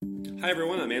Hi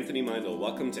everyone, I'm Anthony Meindl.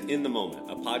 Welcome to In the Moment,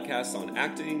 a podcast on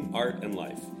acting, art, and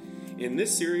life. In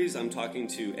this series, I'm talking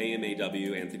to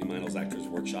AMAW, Anthony Meindl's Actors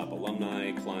Workshop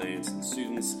alumni, clients, and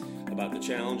students about the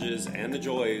challenges and the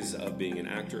joys of being an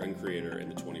actor and creator in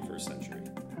the 21st century.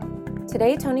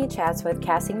 Today, Tony chats with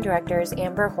casting directors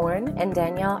Amber Horn and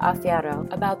Danielle Alfiero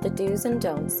about the do's and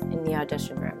don'ts in the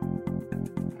audition room.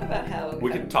 About how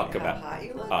we can talk about hot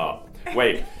you look.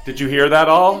 Wait, did you hear that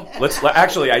all?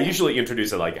 Actually, I usually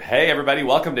introduce it like, hey everybody,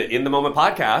 welcome to In the Moment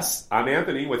Podcast. I'm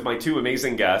Anthony with my two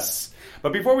amazing guests.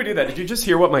 But before we do that, did you just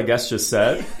hear what my guest just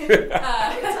said? Can we talk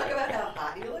about how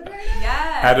hot you look right now?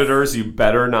 Yes. Editors, you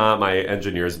better not, my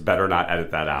engineers better not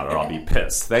edit that out or I'll be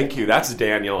pissed. Thank you. That's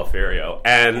Danielle Alfiero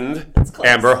and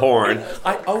Amber Horn.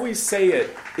 I always say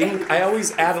it, I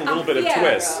always add a little bit of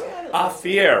twist.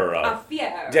 Alfiero.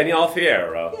 Danielle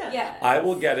Alfiero. Yeah. I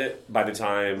will get it by the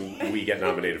time we get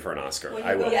nominated for an Oscar.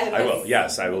 I will. Yes. I will.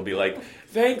 Yes, I will be like,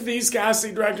 thank these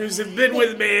casting directors who've been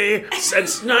with me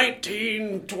since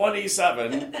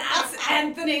 1927. That's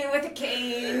Anthony with a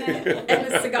cane and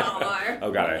a cigar.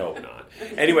 Oh God, I hope not.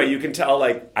 Anyway, you can tell,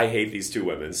 like, I hate these two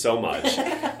women so much.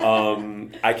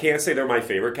 I can't say they're my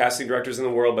favorite casting directors in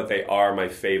the world, but they are my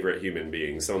favorite human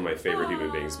beings. Some of my favorite human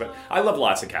beings. But I love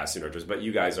lots of casting directors, but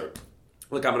you guys are...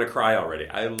 Look, I'm going to cry already.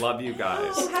 I love you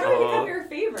guys. Oh, how do we become your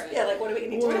favorite? Yeah, like what do we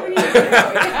need to do?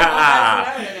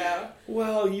 I want to know.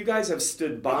 Well, you guys have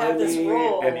stood by have this me.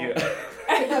 role. And you...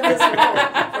 We have this role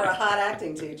for a hot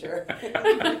acting teacher.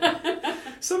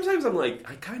 Sometimes I'm like,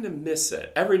 I kind of miss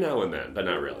it. Every now and then, but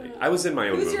not really. I was in my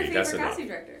own Who's movie. your favorite That's enough. casting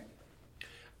director?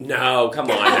 No, come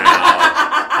on now.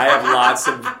 I have lots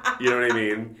of, you know what I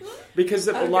mean? Because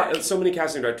so many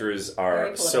casting directors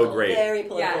are so great. Very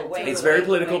political. Yeah, It's very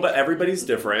political, but everybody's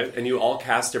different, and you all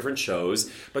cast different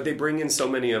shows, but they bring in so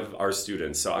many of our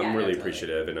students, so I'm really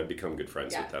appreciative, and I've become good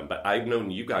friends with them. But I've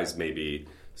known you guys maybe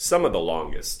some of the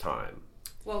longest time.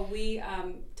 Well, we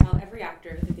tell every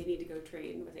actor that they need to go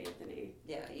train with Anthony.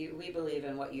 Yeah, we believe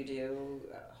in what you do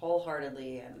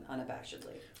wholeheartedly and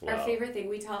unabashedly. Wow. Our favorite thing,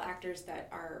 we tell actors that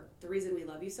are the reason we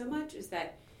love you so much is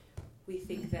that we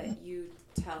think that you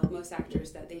tell most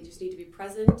actors that they just need to be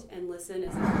present and listen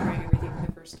as they're hearing everything for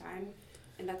the first time.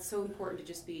 And that's so important to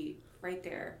just be right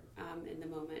there in the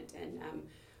moment. And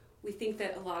we think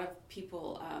that a lot of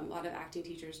people, a lot of acting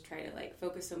teachers try to like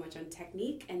focus so much on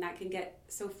technique, and that can get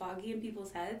so foggy in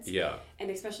people's heads. Yeah.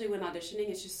 And especially when auditioning,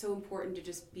 it's just so important to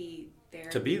just be there,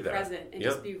 To be there. present, and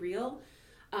just be real.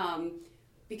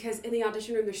 Because in the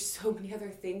audition room, there's so many other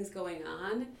things going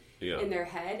on in their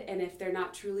head, and if they're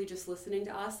not truly just listening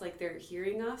to us, like they're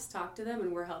hearing us talk to them,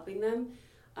 and we're helping them,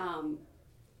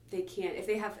 they can't.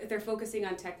 If they're focusing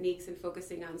on techniques and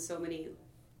focusing on so many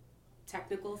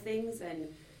technical things and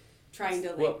trying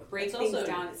to break things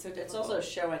down, it's so difficult. It's also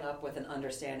showing up with an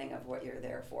understanding of what you're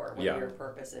there for, what your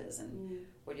purpose is, and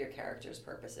what your character's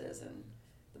purpose is, and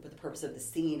what the purpose of the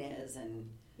scene is, and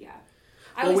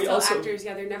I always tell actors,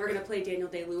 they're never going to play Daniel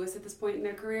Day-Lewis at this point in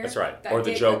their career. That's right. Or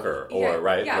the Joker,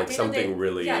 like Daniel something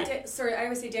really... I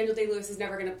always say Daniel Day-Lewis is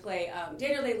never going to play...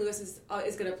 Daniel Day-Lewis is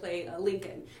going to play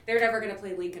Lincoln. They're never going to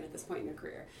play Lincoln at this point in their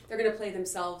career. They're going to play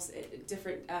themselves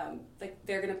different...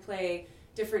 they're going to play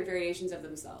different variations of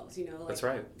themselves, That's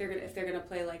right. If they're going to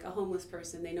play like a homeless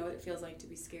person, they know what it feels like to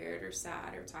be scared or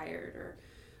sad or tired or...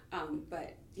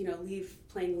 but, leave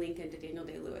playing Lincoln to Daniel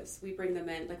Day-Lewis. We bring them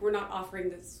in. Like, we're not offering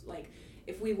this, like...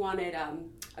 If we wanted a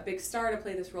big star to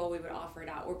play this role, we would offer it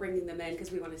out. We're bringing them in because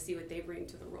we want to see what they bring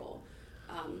to the role.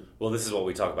 Well, this is what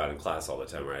we talk about in class all the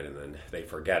time, right? And then they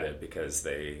forget it because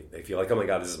they feel like, oh my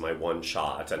God, this is my one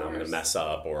shot and I'm going to mess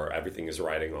up or everything is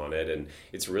riding on it. And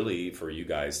it's really for you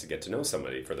guys to get to know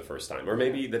somebody for the first time. Or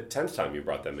maybe the 10th time you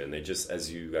brought them in. They just,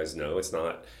 as you guys know, it's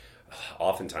not...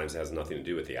 Oftentimes it has nothing to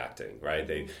do with the acting, right?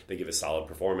 They give a solid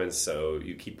performance, so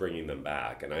you keep bringing them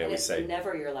back. And I always say...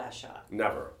 never your last shot.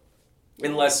 Never.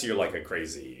 Unless you're like a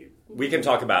crazy... We can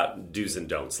talk about do's and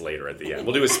don'ts later at the end.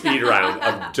 We'll do a speed round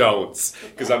of don'ts,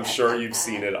 because I'm sure you've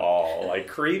seen it all. Like,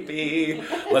 creepy.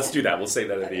 Let's do that. We'll say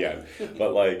that at the end.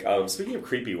 But, like, speaking of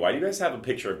creepy, why do you guys have a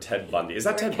picture of Ted Bundy? Is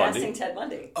that Ted Bundy? Casting Ted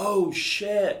Bundy. Oh,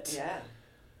 shit. Yeah.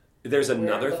 There's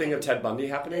another thing of Ted Bundy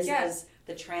happening? This is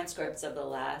the transcripts of the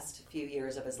last few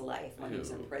years of his life when he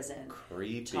was in prison.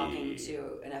 Creepy. Talking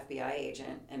to an FBI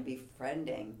agent and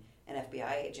befriending an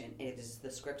FBI agent.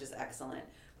 The script is excellent,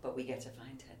 but we get to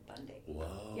find Ted Bundy.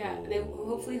 Whoa. Yeah, and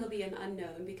hopefully he'll be an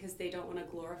unknown because they don't want to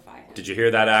glorify him. Did you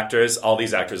hear that, actors? All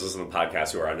these actors listen to the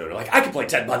podcast who are unknown are like, I can play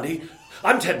Ted Bundy.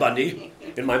 I'm Ted Bundy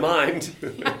in my mind.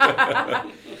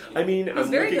 I mean, he's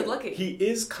very good looking. He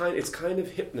is it's kind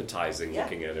of hypnotizing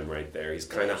looking at him right there. He's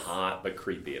kind of hot but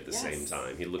creepy at the same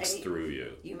time. He looks through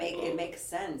you. It makes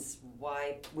sense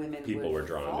why people were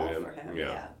drawn to him. For him.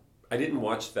 Yeah. I didn't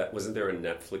watch that. Wasn't there a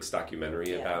Netflix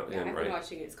documentary about him? I've been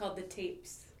watching it. It's called The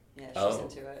Tapes. Yeah, she's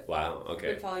into it. Wow, okay.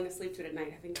 I've been falling asleep to it at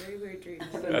night, having very weird dreams.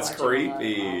 That's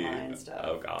creepy. Online stuff.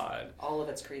 Oh, God. All of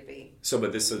it's creepy. So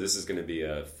this is going to be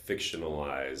a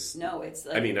fictionalized... No, it's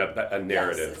like... I mean, a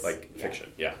narrative,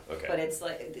 fiction. Yeah, okay. But it's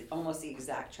like almost the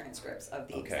exact transcripts of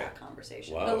the exact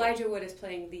conversation. Wow. Elijah Wood is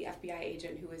playing the FBI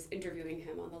agent who was interviewing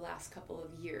him on the last couple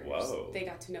of years. Whoa. They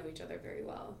got to know each other very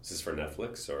well. Is this for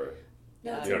Netflix, or...?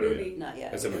 No, it's a movie. Not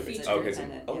yet. It's a movie. It's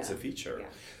it's a feature. Yeah.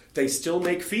 They still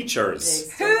make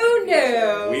features. Who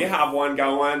knew? We have one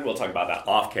going. We'll talk about that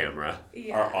off camera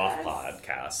yes. or off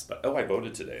podcast. But I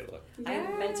voted today. Look, I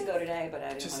meant to go today, but I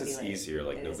didn't just want to be late. easier.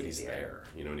 Like nobody's there.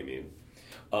 You know what I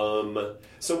mean?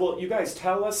 So you guys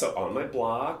tell us. So On My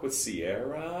Block with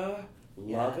Sierra,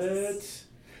 love it.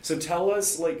 So tell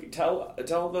us, tell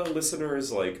the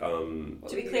listeners, To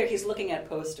be clear, he's looking at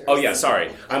posters. Oh yeah,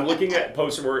 sorry. I'm looking at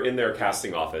posters. We're in their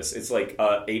casting office. It's like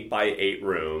a 8x8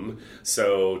 room.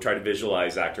 So try to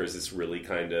visualize actors. It's really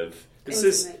kind of this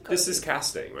is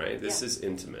casting, right? This is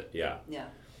intimate. Yeah. Yeah.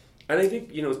 And I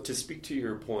think to speak to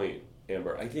your point,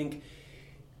 Amber, I think.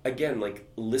 Again,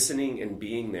 listening and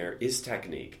being there is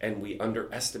technique, and we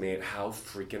underestimate how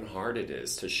freaking hard it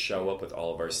is to show up with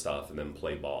all of our stuff and then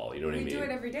play ball. You know what I mean? We do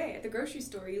it every day at the grocery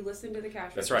store. You listen to the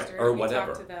cash That's register. right, or you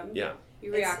whatever. Talk to them. Yeah,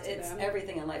 you react to them. It's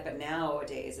everything in life, but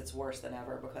nowadays it's worse than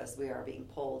ever because we are being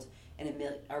pulled, and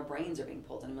our brains are being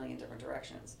pulled in a million different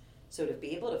directions. So to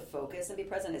be able to focus and be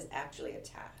present is actually a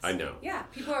task. I know. Yeah,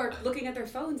 people are looking at their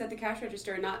phones at the cash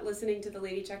register and not listening to the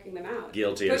lady checking them out.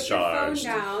 Guilty as charged.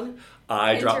 Put your phone down.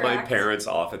 I dropped my parents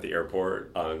off at the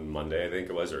airport on Monday, I think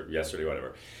it was, or yesterday,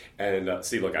 whatever. And I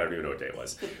don't even know what day it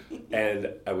was.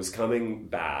 And I was coming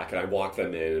back, and I walked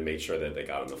them in and made sure that they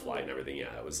got on the flight and everything.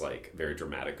 Yeah, it was very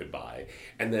dramatic goodbye.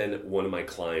 And then one of my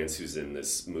clients who's in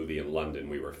this movie in London,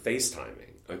 we were FaceTiming.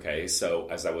 Okay, so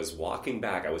as I was walking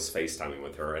back, I was FaceTiming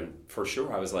with her, and for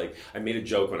sure I made a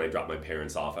joke when I dropped my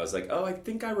parents off. I was like, oh, I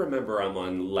think I remember I'm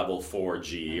on level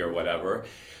 4G or whatever.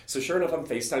 So sure enough, I'm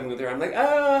FaceTiming with her. I'm like,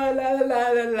 la, la,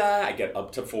 la, la, la. I get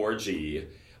up to 4G.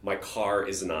 My car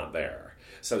is not there.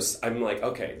 So I'm like,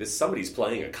 okay, somebody's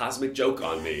playing a cosmic joke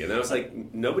on me. And then I was like,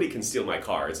 nobody can steal my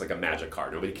car. It's like a magic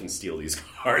car. Nobody can steal these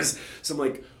cars. So I'm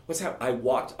like, what's happening? I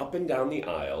walked up and down the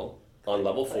aisle on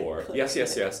level 4. Yes.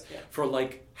 For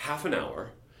half an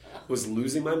hour. Was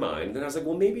losing my mind. Then I was like,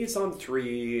 well, maybe it's on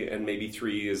 3, and maybe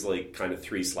 3 is kind of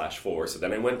 3/4. So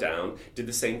then I went down, did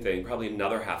the same thing, probably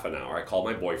another half an hour. I called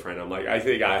my boyfriend. I'm like, I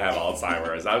think I have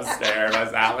Alzheimer's. I'm scared.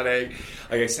 What's happening?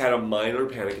 I just had a minor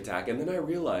panic attack. And then I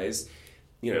realized,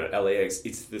 at LAX,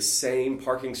 it's the same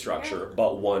parking structure,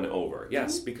 but one over.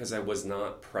 Yes, because I was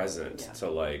not present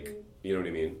to you know what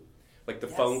I mean? The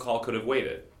phone call could have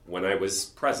waited when I was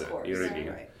present. You know what I mean?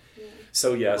 Right.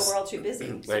 So yes, but we're all too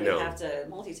busy. So I know. We have to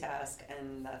multitask,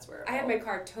 and that's where I had my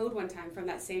car towed one time from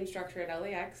that same structure at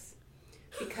LAX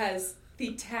because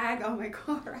the tag on my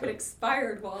car had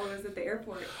expired while I was at the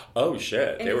airport. Oh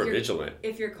shit! And they were vigilant.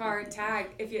 If your car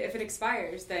if it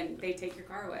expires, then they take your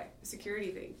car away. A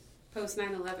security thing. Post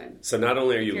 9/11. So not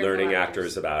only are you learning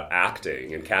actors about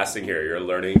acting and casting here, you're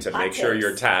learning to make sure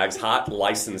your tags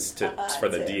licensed for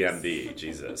the DMV.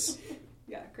 Jesus.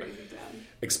 Yeah, crazy town.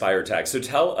 Expired tag. So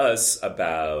tell us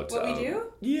about what we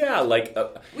do. Yeah,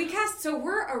 we cast. So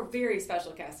we're a very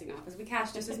special casting office. We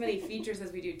cast just as many features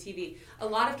as we do TV. A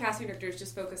lot of casting directors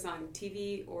just focus on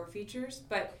TV or features,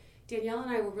 but Danielle and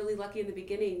I were really lucky in the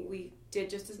beginning. We did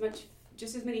just as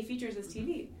many features as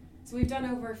TV. So we've done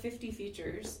over 50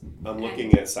 features. I'm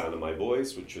looking at Sound of My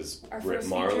Voice, which was Britt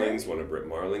Marling's, one of Britt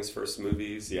Marling's first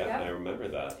movies. Yeah, yep. I remember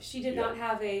that. She did not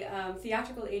have a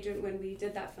theatrical agent when we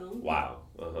did that film. Wow.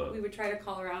 Uh-huh. We would try to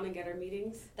call around and get her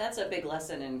meetings. That's a big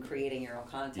lesson in creating your own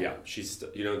content. Yeah, she's.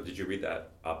 Did you read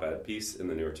that op-ed piece in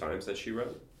the New York Times that she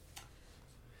wrote?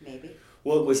 Maybe.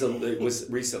 Well, it was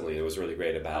recently. It was really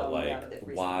great about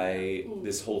why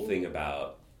this whole thing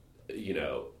about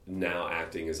now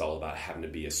acting is all about having to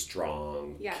be a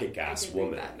strong, kick-ass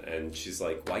woman. And she's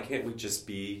like, why can't we just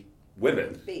be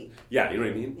women? Yeah, you know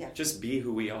what I mean? Yeah. Just be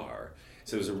who we are.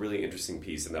 So it was a really interesting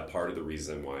piece, and that part of the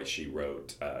reason why she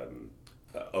wrote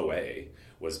OA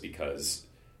was because,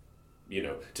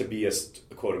 to be a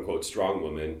quote-unquote strong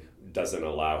woman doesn't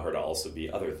allow her to also be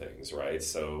other things, right?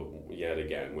 So, yet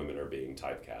again, women are being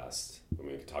typecast. I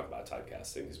mean, we can talk about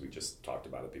typecasting because we just talked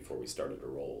about it before we started to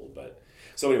roll, but...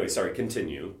 So anyway, sorry,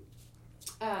 continue.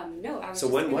 No, I was So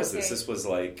when was this? This was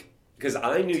because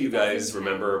I knew you guys 2010.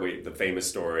 remember the famous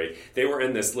story. They were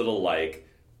in this little like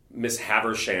Miss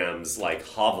Haversham's like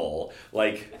hovel,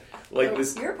 like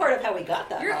this. You're part of how we got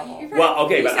that You're novel. Well,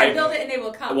 okay, you but said I- build it and they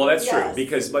will come. Well, that's Yes. true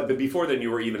because but before then you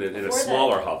were even in a Before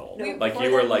smaller that- hovel, no, like before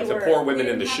you were that like we the were- poor we women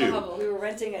in didn't the have a shoe. hovel. We were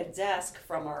renting a desk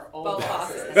from our old Both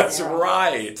bosses. bosses. That's Yeah.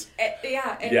 right.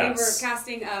 Yeah, and Yes. we were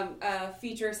casting a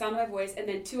feature, Sound of My Voice, and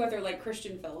then 2 other like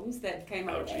Christian films that came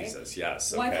our Oh way. Jesus,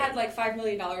 yes. One Okay. had like $5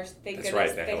 million. Thank That's goodness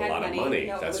right. They had a lot money. of money.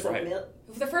 No, it That's was right.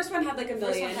 The first one had like $1 The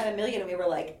first million. one had $1 million, and we were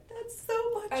like, "That's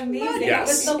so much Amazing. money." That was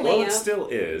Yes. the Well, it lamp. still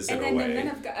is And in then a the way. Men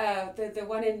of the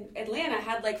one in Atlanta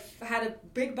had a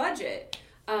big budget.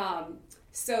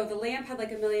 So the lamp had like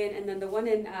 $1 million, and then the one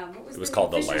in what was It was the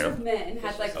called The Fishers Lamp. of Men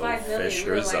had like Oh, $5 million. We were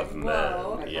Fishers like, of Men.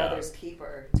 whoa. My Yeah. brother's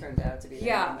keeper turned out to be the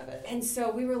Yeah, name of it. and so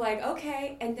we were like,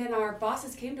 okay. And then our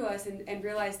bosses came to us and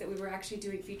realized that we were actually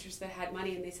doing features that had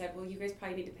money, and they said, well, you guys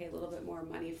probably need to pay a little bit more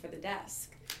money for the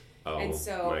desk. Oh and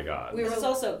so my God. we were It's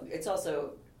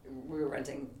also we were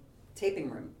renting taping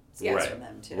room space Right. from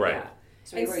them too. Right. Yeah.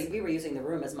 So we were using the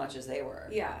room as much as they were.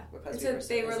 Yeah. Because And we so were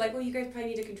they were busy. like, well, you guys probably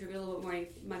need to contribute a little bit more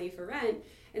money for rent.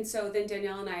 And so then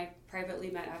Danielle and I privately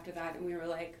met after that, and we were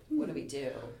like, What do we do?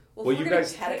 Well, if you we're gonna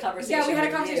guys had a conversation Yeah, we had a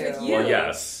with conversation you. with you. Well,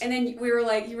 yes. And then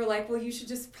you were like, well, you should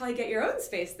just probably get your own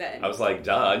space then. I was like,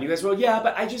 duh. And you guys were, yeah,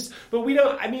 but we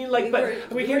don't, I mean, like, We but were-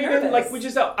 we we can't were even, nervous. like, we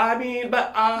just don't, I mean,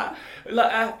 but,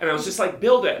 and I was just like,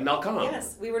 build it and they'll come.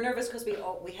 Yes, we were nervous because we had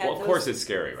Well, of those course it's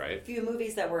scary, right? few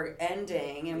movies that were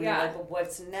ending, and we Yeah. were like, well,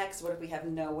 what's next? What if we have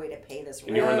no way to pay this rent?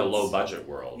 And you were in the low budget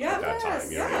world Yeah, at that yes,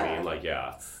 time. You know what I yeah. mean? Like,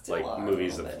 yeah, Still like are a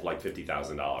movies little of bit. like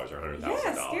 $50,000 or $100,000.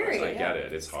 Yeah, scary, I yeah. get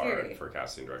it. It's hard Scary. for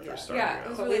casting directors Yeah. starting Yeah, it out.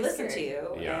 was But really we listened scary.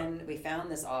 to you, Yeah. and we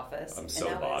found this office. I'm and so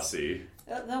that was- bossy.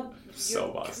 No, So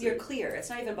you're, bossy. You're clear. It's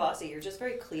not even bossy. You're just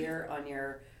very clear on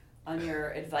your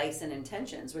advice and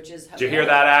intentions, which is. Did you hear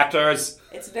that, actors?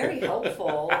 It's very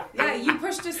helpful. Yeah, you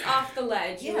pushed us off the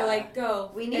ledge. You Yeah. were like,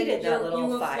 go. We needed and that you're- little you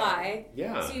will fire. fly.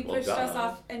 Yeah. So you well, pushed duh. us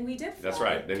off, and we did fly. That's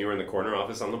right. Then you were in the corner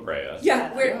office on La Brea.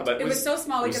 Yeah, where Yeah, but it was so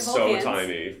small it we was could hold so hands.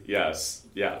 tiny. Yes.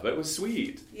 Yeah, but it was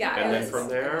sweet. Yeah, And it then was. from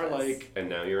there, It was. like, and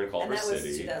now you're in And Culver that was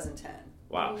City. 2010.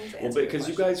 Wow. To Well, answer your because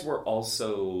you question. guys were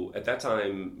also at that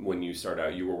time when you started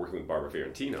out, you were working with Barbara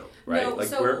Fiorentino, right? No, like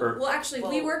so where? actually,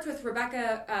 we Well- worked with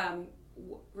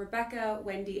Rebecca,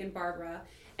 Wendy, and Barbara,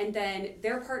 and then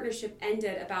their partnership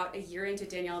ended about a year into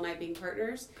Danielle and I being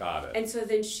partners. Got it. And so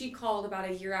then she called about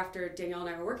a year after Danielle and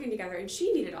I were working together, and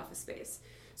she needed office space.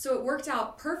 So it worked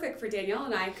out perfect for Danielle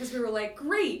and I because we were like,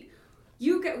 great,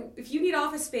 if you need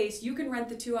office space, you can rent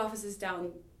the 2 offices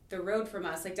down the road from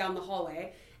us, like down the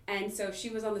hallway. And so she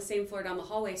was on the same floor down the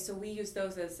hallway, so we used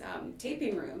those as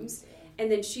taping rooms. And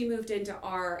then she moved into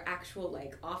our actual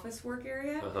like office work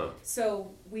area. Uh-huh.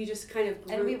 So we just kind of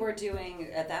grew. And we were doing,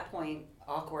 at that point,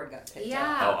 Awkward got picked Yeah.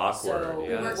 up. Oh, awkward. So yeah, we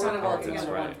worked that's were on right. working That's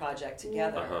on right. one project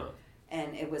together. Uh-huh.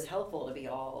 And it was helpful to be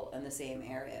all in the same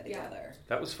area together.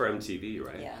 That was for MTV,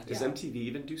 right? Yeah. Does Yeah. MTV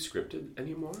even do scripted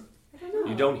anymore? I don't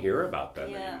know. You don't hear about them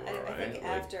Yeah, anymore, I right? think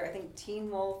I think Teen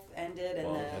Wolf ended, and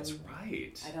well, then that's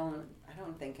right. I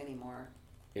don't think anymore.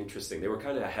 Interesting. They were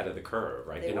kind of ahead of the curve,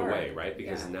 right? They In were. a way, right?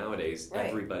 Because Yeah. nowadays Right.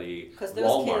 everybody, 'Cause those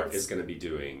Walmart kids- is going to be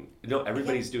doing. No,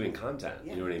 everybody's doing content.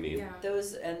 Yeah. You know what I mean? Yeah.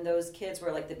 Those kids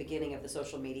were like the beginning of the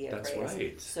social media That's craze.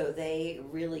 right. So they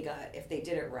really got, if they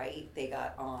did it right, they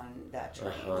got on that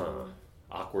train. Uh-huh.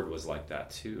 Awkward was like that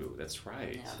too. That's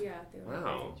right. Yeah. Yeah. They were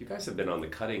Wow, you guys have been on the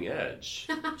cutting edge.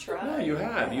 Try. No, you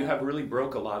have. You Yeah. have really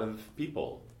broke a lot of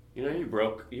people. You know, you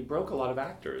broke a lot of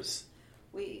actors.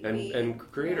 And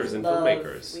creators and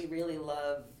filmmakers. We really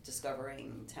love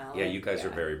discovering talent. Yeah, you guys are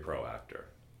Yeah. very pro actor.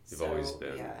 You've So, always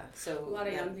been. Yeah, so a lot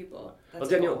of yeah, young people. that's Well,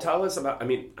 Danielle, cool. tell us about. I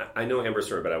mean, I know Amber's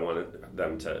story, but I want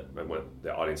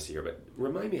the audience to hear. But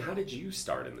remind me, how did you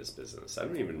start in this business? I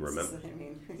don't even remember. I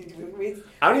mean, we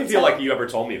I don't even feel tell- like you ever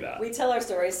told me that. we tell our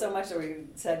stories so much that we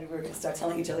said we were going to start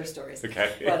telling each other stories.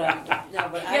 Okay. But no,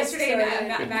 but I Yesterday,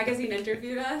 started- magazine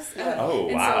interviewed us. Oh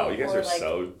And wow, so- you guys or are like-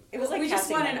 so. It was like we just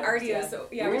casting won an networks, Ardios.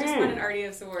 yeah. We just won an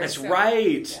Ardios award. That's so-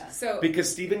 right. Yeah. So Because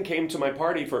Stephen came to my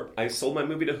party for I sold my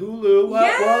movie to Hulu. What?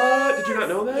 Yes! What? Did you not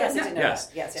know that? Yes, I did know yes.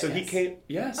 that. Yes, So yes, he yes. came.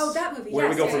 Yes. Oh, that movie. Where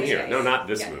do we Yes, go from yes, here? yes, No, yes. not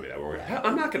this Yeah. movie. That we're. Yeah.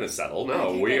 I'm not going to settle. No,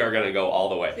 Okay, we good. are going to go all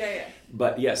the way. Yeah, yeah.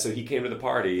 But yeah, so he came to the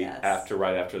party Yes.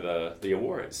 right after the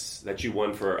awards that you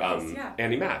won for Yes, yeah.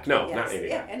 Annie Mac. No, Yes. not Annie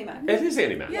Yeah, Mac. Annie Mac. It is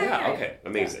Annie Mac. Yeah, Yeah. yeah. Okay.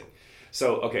 Amazing.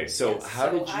 So Yes, how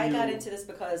so did you? I got into this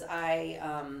because I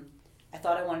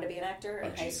thought I wanted to be an actor Oh,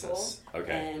 in high Jesus. school.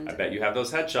 Okay. And I bet you have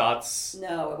those headshots.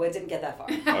 no, it didn't get that far.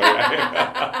 Okay.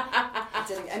 It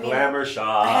didn't, I mean, Glamour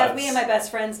shots. I have me and my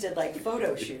best friends did like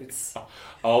photo shoots,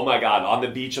 Oh my God! On the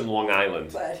beach in Long Island,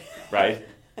 but right?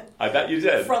 I bet you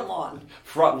did. Front lawn.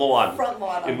 Front lawn. Front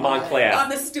lawn in on Montclair. On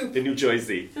the stoop. In New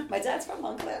Jersey. My dad's from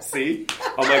Montclair. See?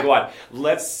 Oh my God.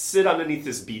 Let's sit underneath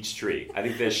this beech tree. I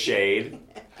think there's shade,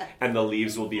 and the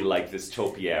leaves will be like this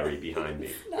topiary behind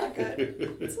me. Not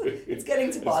good. It's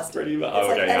getting to Boston. Pretty much. It's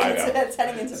like Okay, I know. it's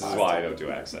heading into This Boston. is why I don't do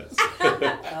accents.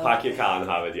 Park your car and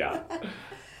have it, yeah.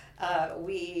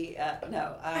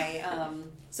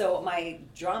 So my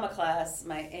drama class,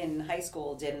 in high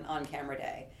school, did an on-camera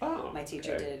day. Oh, My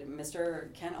teacher okay. did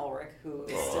Mr. Ken Ulrich, who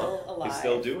is still alive. He's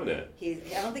still doing it.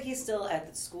 I don't think he's still at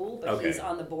the school, but Okay. he's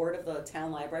on the board of the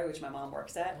town library, which my mom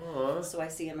works at. Aw. So I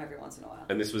see him every once in a while.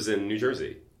 And this was in New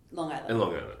Jersey? Long Island. In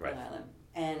Long Island, right. Long Island.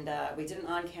 And we did an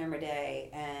on-camera day,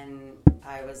 and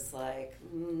I was like,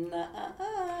 nah,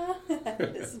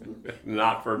 this is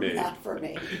Not for me. not for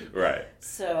me. Right.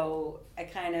 So I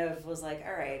kind of was like,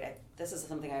 all right, this is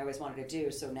something I always wanted to do,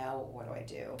 so now what do I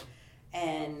do?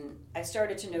 And I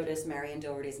started to notice Marion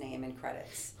Doherty's name in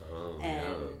credits Oh, and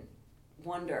yeah.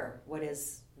 wonder what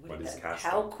is casting?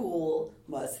 how cool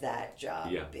must that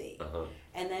job Yeah. be? Uh-huh.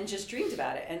 And then just dreamed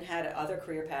about it and had other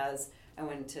career paths.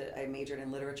 I majored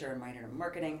in literature and minored in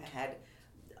marketing. I had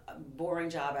boring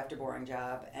job after boring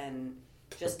job and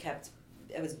just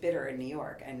I was bitter in New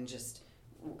York and just,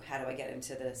 how do I get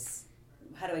into this?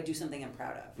 How do I do something I'm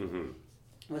proud of?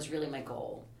 Mm-hmm. Was really my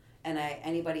goal. And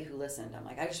anybody who listened, I'm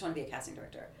like, I just want to be a casting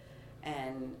director.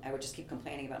 And I would just keep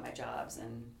complaining about my jobs.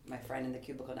 And my friend in the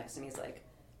cubicle next to me is like,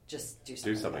 just do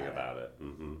something about it.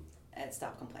 Mm-hmm. And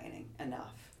stop complaining.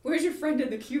 Enough. Where's your friend in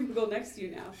the cubicle next to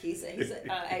you now? He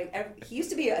used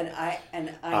to be an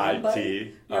IM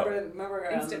buddy. Remember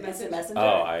Instant Instant Messenger? Messenger?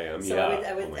 Oh, I am, So yeah.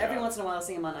 I would Oh my every God. once in a while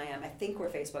see him on IM. I think we're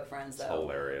Facebook friends though. It's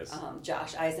hilarious.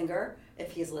 Josh Eisinger,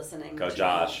 if he's listening. Go which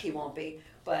Josh. He won't be.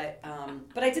 But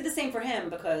I did the same for him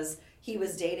because he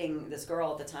was dating this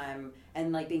girl at the time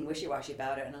and like being wishy-washy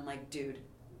about it. And I'm like, dude,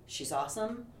 she's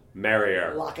awesome. Marry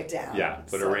her. Lock it down. Yeah,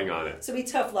 put a ring on it. So we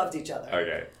tough loved each other.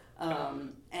 Okay.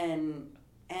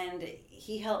 And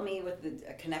he helped me with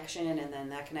a connection, and then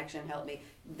that connection helped me.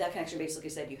 That connection basically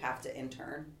said you have to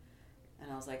intern,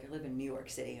 and I was like, I live in New York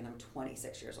City, and I'm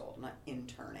 26 years old. I'm not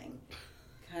interning.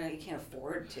 You can't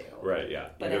afford to. Right, yeah.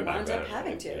 But Even I back wound then, up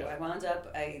having right? to.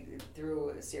 Yeah. Through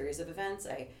a series of events,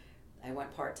 I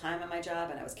went part-time at my job,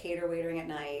 and I was cater waitering at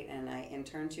night, and I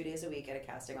interned 2 days a week at a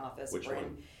casting office. Which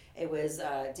one? It was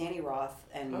Danny Roth,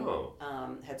 and Oh.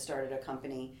 had started a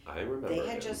company. I remember They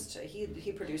had him.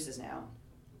 he produces now,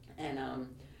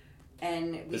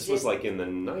 and we This did, was like in the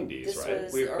 90s, this right?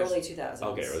 was early 2000s.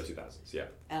 Okay, early 2000s, yeah.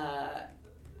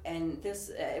 And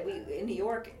this we in New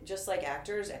York, just like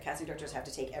actors, casting directors have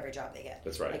to take every job they get.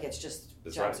 That's right. Like it's just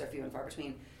That's jobs right. are few and far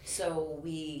between. So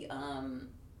we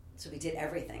did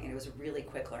everything, and it was a really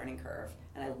quick learning curve,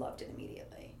 and I loved it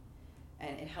immediately.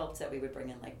 And it helped that we would bring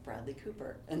in like Bradley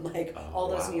Cooper and like all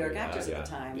those New York actors at the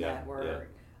time that were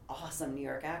awesome New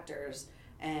York actors,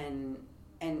 and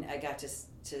I got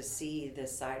to see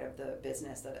this side of the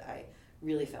business that I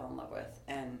really fell in love with,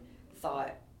 and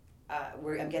thought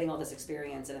I'm getting all this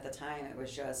experience. And at the time, it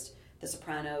was just The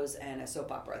Sopranos and a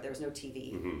soap opera. There was no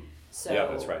TV. Mm-hmm. So Yeah,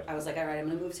 that's right. I was like, all right, I'm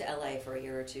going to move to LA for a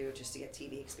year or two just to get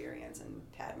TV experience and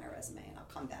pad my resume, and I'll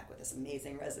come back with this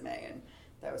amazing resume. And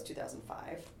that was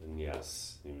 2005. And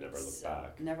yes, you never look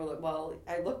back. Never look. Well,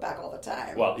 I look back all the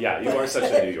time. Well, yeah, you are such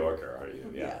a New Yorker, aren't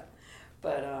you? Yeah.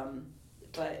 But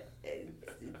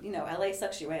LA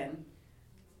sucks you in.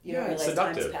 You don't it's realize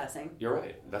time's seductive. passing. You're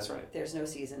right. That's right. There's no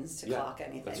seasons to clock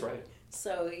anything. That's right.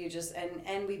 So you just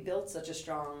and we built such a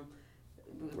strong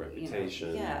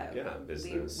Reputation,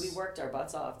 business. We worked our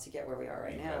butts off to get where we are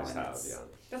right You now. guys And have, it's-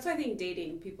 That's why I think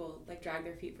dating, people like drag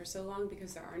their feet for so long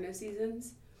because there are no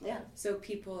seasons. Yeah. So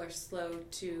people are slow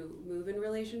to move in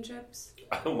relationships.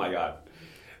 Oh my God.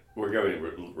 We're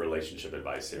going relationship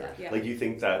advice here. Yeah. Like, you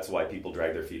think that's why people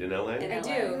drag their feet in LA? In I LA.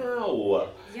 do. No.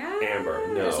 Yeah. Amber,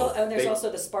 no. There's They-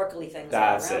 also the sparkly things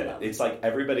That's around it. them. It's like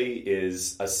everybody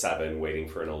is a 7 waiting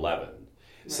for an 11.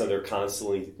 So Right. they're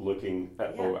constantly looking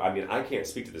at, Yeah. I mean, I can't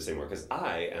speak to this anymore because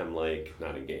I am like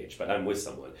not engaged, but I'm with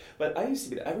someone. But I used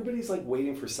to be, everybody's like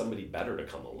waiting for somebody better to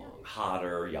come along.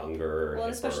 Hotter, younger. Well,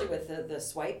 hipper. especially with the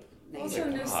swipe nature. Also,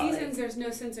 no God. seasons. There's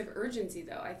no sense of urgency,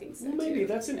 though. I think so. Well, maybe too.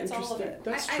 that's an It's all of interesting. it.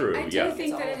 That's I true. I do yeah. think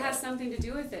It's that all it of has it. something to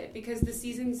do with it because the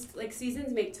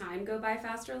seasons make time go by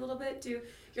faster a little bit. Too,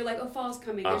 you're like, oh, fall's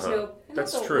coming. There's Uh-huh. no. And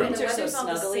That's also true. Winter's so Weather's all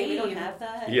the snuggly. We don't same. have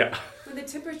that. Yeah. When the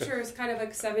temperature is kind of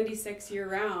like 76 year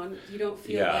round, you don't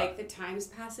feel Yeah. like the time's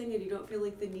passing, and you don't feel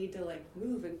like the need to like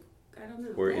move. And I don't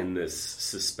know. We're Yeah. in this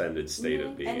suspended state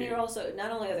of being. And you're also,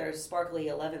 not only are there sparkly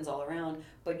 11s all around,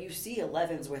 but you see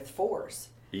 11s with 4s.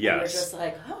 Yes. And you're just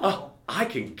like, Oh, I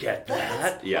can get that.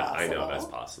 That's Yeah, I know possible. that's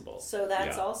possible. So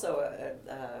that's Yeah. also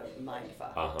a mind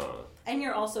fuck. Uh-huh. And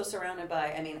you're also surrounded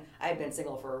by, I mean, I've been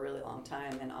single for a really long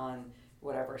time and on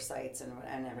whatever sites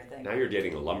and everything. Now you're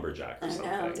dating a lumberjack or And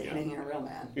something. now I'm dating a real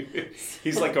man.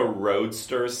 He's like a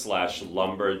roadster /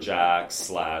 lumberjack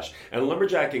 / and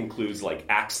lumberjack includes like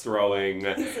axe throwing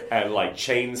and like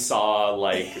chainsaw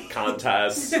like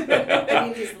contests and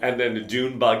then the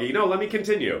dune buggy. No, let me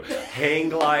continue. Hang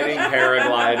gliding,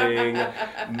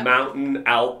 paragliding, mountain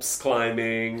Alps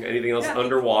climbing, anything else? Yeah.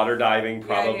 underwater diving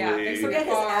probably. Yeah. Forget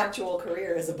his actual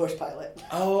career as a bush pilot.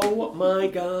 Oh my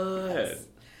god.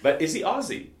 But is he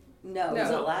Aussie? No, he's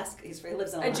Alaska. He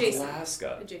lives in Alaska.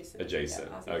 Alaska.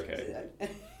 Adjacent. Yeah, Okay.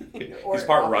 Or He's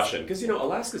part opposite. Russian because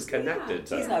Alaska's connected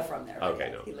to. He's not from there. but Okay,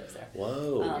 yeah, no. He lives there.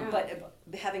 Whoa. But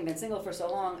having been single for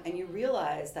so long, and you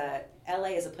realize that LA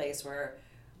is a place where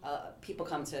people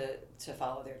come to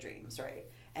follow their dreams, right?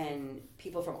 And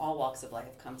people from all walks of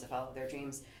life come to follow their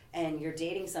dreams. And you're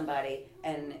dating somebody,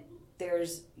 and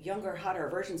there's younger, hotter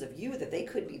versions of you that they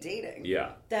could be dating.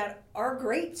 Yeah. That are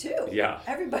great too. Yeah.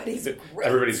 Everybody's great.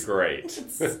 Everybody's great.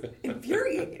 It's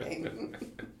infuriating.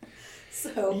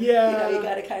 So Yeah. you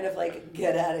got to kind of like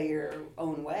get out of your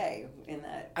own way in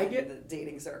that I get- in the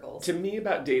dating circles. To me,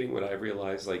 about dating, what I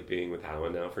realized, like being with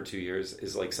Howen now for 2 years,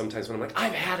 is like sometimes when I'm like,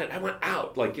 I've had it, I want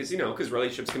out, like, because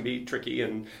relationships can be tricky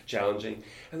and challenging,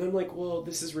 and then I'm like, well,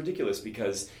 this is ridiculous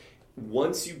because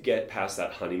once you get past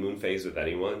that honeymoon phase with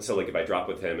anyone, so like if I drop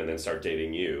with him and then start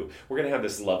dating you, we're gonna have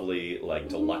this lovely like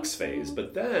deluxe phase,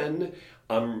 but then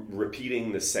I'm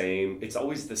repeating the same. It's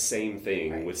always the same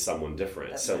thing Right. with someone different.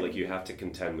 That's so right. like you have to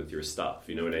contend with your stuff.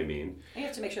 You know what I mean? And you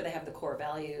have to make sure they have the core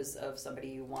values of somebody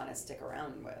you want to stick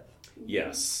around with.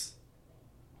 Yes.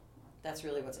 That's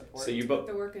really what's important. So you Put both.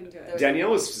 the work into it.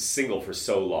 Danielle was single for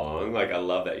so long. Like I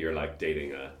love that you're like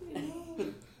dating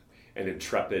an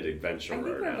intrepid I think adventurer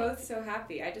we're now. both so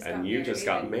happy. I just got And married. you just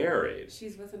got and married.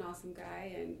 She's with an awesome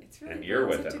guy, and it's really And you're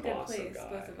with such an a good awesome place, guy.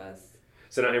 both of us.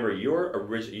 So now, Amber,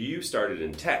 you started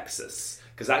in Texas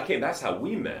because that's how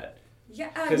we met. Yeah,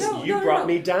 'Cause you brought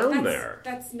me down there.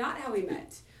 That's not how we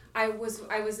met. I was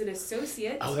an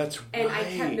associate. Oh, that's And I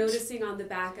kept right. noticing on the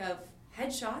back of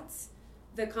headshots,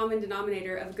 the common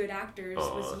denominator of good actors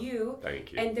was you.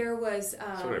 Thank you. And there was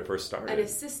That's when I first started. an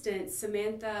assistant,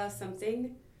 Samantha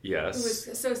something, Yes. who was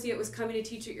associate, was coming to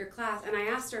teach at your class, and I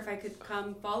asked her if I could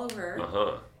come follow her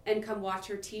Uh-huh. and come watch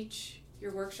her teach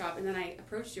your workshop. And then I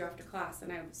approached you after class,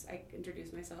 and I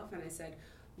introduced myself, and I said,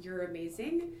 "You're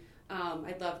amazing.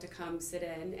 I'd love to come sit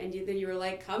in." And then you were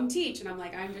like, "Come teach," and I'm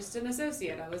like, "I'm just an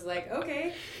associate." I was like,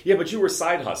 "Okay." Yeah, but you were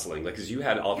side hustling, like, because you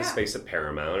had office Yeah. space at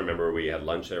Paramount. I remember we had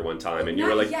lunch there one time, and you Not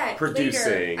were, like, yet,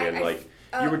 producing, later. and, like,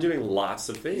 you were doing lots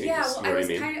of things. Yeah, well, you know I what was I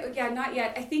mean? kind of, not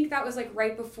yet. I think that was like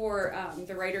right before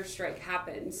the writer's strike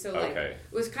happened. So like Okay.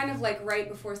 it was kind of like right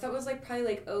before. So that was like probably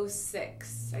like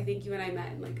 06. I think you and I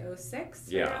met in like 06.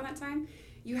 Yeah. Right around that time.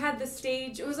 You had the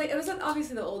stage. It was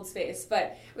obviously the old space,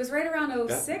 but it was right around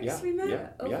 06 yeah, we met. yeah,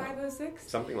 05, 06.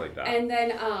 Something like that. And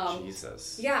then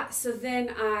Jesus. yeah, so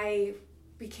then I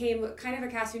became kind of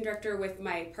a casting director with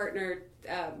my partner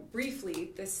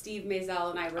briefly. The Steve Maisel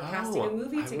and I were casting a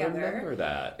movie together. I remember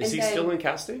that. Is And he then- still in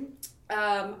casting?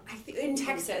 I think in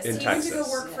Texas. In He went to go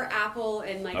Texas. work for Apple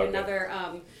and like Okay. another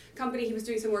company. He was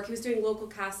doing some work. He was doing local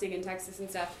casting in Texas and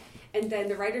stuff. And then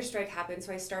the writer's strike happened,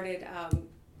 so I started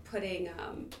putting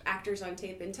actors on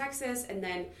tape in Texas, and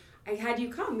then I had you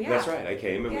come. Yeah, That's right. I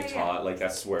came and we Yeah, taught. Like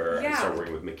that's where I Yeah. started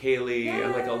working with McKaylee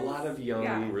and like a Yes. lot of young,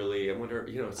 Yeah. really. I wonder.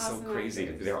 It's Awesome so crazy.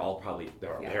 actors. They're all probably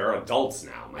Yeah. they're adults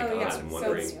now. My Oh, God, yeah. I'm So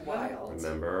wondering. it's wild.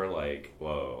 Remember, like,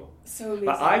 whoa. so amazing.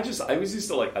 But I was used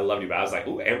to like, I loved you, but I was like,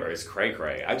 ooh, Amber is cray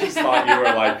cray. I just thought you were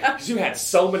like, because you had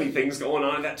so many things going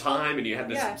on at that time, and you had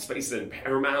this Yeah. space in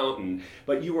Paramount,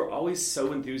 but you were always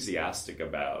so enthusiastic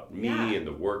about me Yeah. and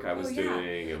the work I was Oh, yeah.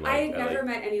 doing, and like, I had never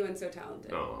met anyone so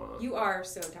talented. Aw. You are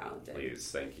so talented. Please,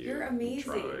 thank you. You're I'm amazing.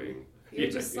 trying. You're Yeah.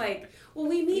 just like, well,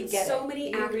 we meet You get so it.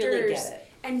 many You actors, really get it.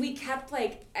 and we kept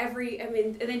like and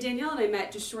then Danielle and I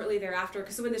met just shortly thereafter.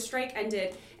 Because when the strike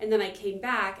ended, and then I came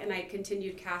back and I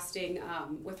continued casting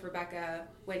with Rebecca,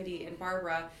 Wendy, and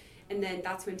Barbara, and then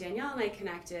that's when Danielle and I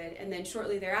connected, and then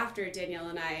shortly thereafter, Danielle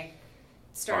and I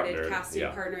started Partnered, casting,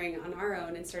 yeah. partnering on our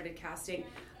own, and started casting.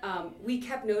 We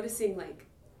kept noticing like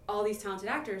all these talented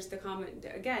actors. The comment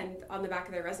again on the back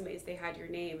of their resumes, they had your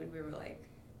name, and we were like,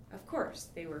 of course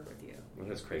they work with you. Well,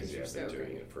 that's crazy. Because I've been you're so doing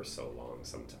great. it for so long.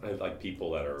 Sometimes I like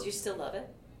people that are. Do you still love it?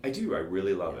 I do. I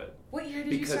really love it. What year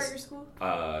did you Because- start your school?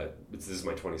 This is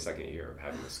my 22nd year of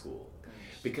having the school.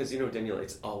 Because, Danielle,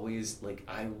 it's always like,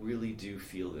 I really do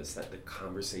feel this, that the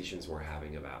conversations we're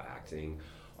having about acting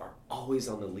are always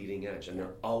on the leading edge, and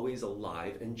they're always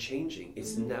alive and changing.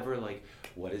 It's never like,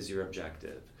 what is your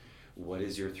objective? What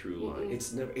is your through line?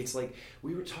 It's never. It's like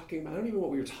we were talking about. I don't even know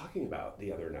what we were talking about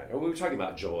the other night. Or we were talking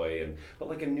about joy, but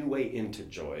like a new way into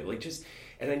joy. Like just,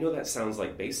 and I know that sounds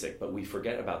like basic, but we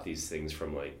forget about these things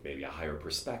from like maybe a higher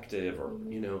perspective, or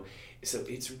So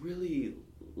it's really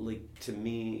like, to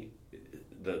me,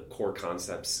 the core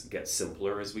concepts get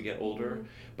simpler as we get older,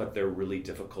 but they're really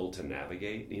difficult to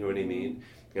navigate. You know what I mean?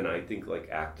 And I think like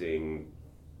acting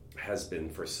has been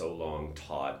for so long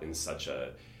taught in such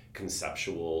a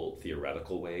conceptual,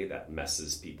 theoretical way that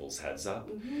messes people's heads up,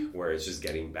 where it's just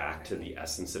getting back to the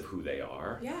essence of who they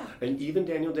are. Yeah. And even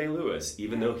Daniel Day-Lewis,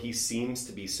 even though he seems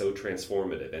to be so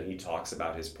transformative and he talks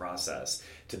about his process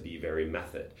to be very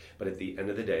method, but at the end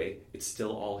of the day, it's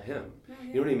still all him.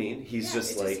 You know what I mean? He's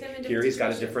just like, here he's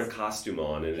got a different costume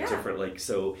on and a different, like,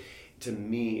 so to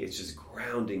me, it's just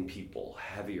grounding people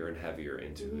heavier and heavier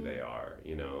into who they are,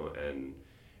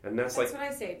 and that's like... That's what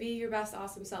I say. Be your best,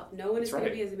 awesome self. No one is going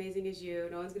to be as amazing as you.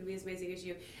 No one's going to be as amazing as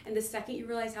you. And the second you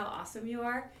realize how awesome you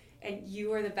are, and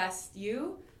you are the best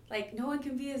you, like, no one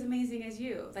can be as amazing as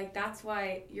you. Like, that's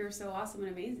why you're so awesome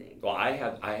and amazing. Well, I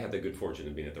had the good fortune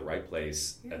of being at the right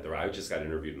place. I just got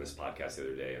interviewed in this podcast the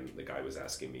other day, and the guy was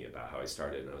asking me about how I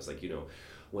started. And I was like,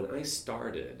 when I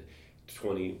started...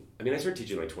 I started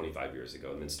teaching like 25 years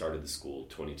ago, and then started the school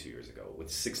 22 years ago with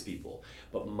 6 people.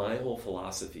 But my whole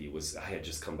philosophy was, I had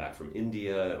just come back from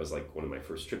India. It was like one of my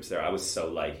first trips there. I was so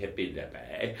like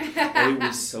hippie-dippy. And it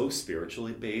was so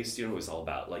spiritually based. It was all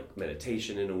about like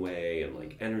meditation in a way, and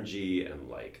like energy, and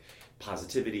like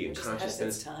positivity and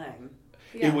consciousness. Just ahead of its time.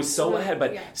 Yeah. It was so ahead,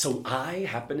 but so I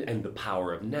happen, and the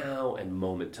power of now and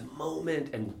moment to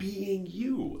moment and being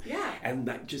you. Yeah. And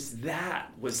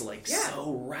that was like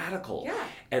so radical. Yeah.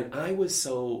 And I was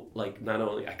so like not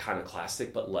only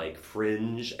iconoclastic, but like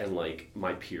fringe, and like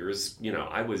my peers,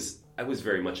 I was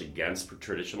very much against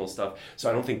traditional stuff. So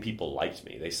I don't think people liked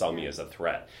me. They saw me as a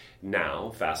threat. Now,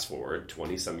 fast forward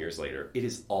 20 some years later, it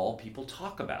is all people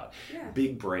talk about. Yeah.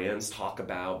 Big brands talk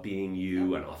about being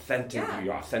you and authentic,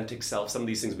 your authentic self. Some of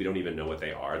these things we don't even know what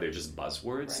they are. They're just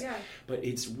buzzwords. Right. Yeah. But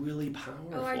it's really powerful.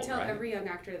 Oh, I tell every young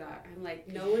actor that. I'm like,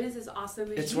 no one is as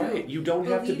awesome as It's you. It's right. You don't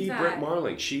have to be Britt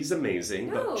Marling. She's amazing,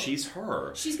 but she's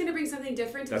her. She's going to bring something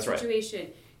different to the situation.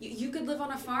 Right. You could live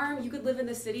on a farm. You could live in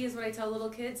the city, is what I tell little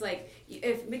kids. Like,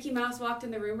 if Mickey Mouse walked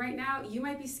in the room right now, you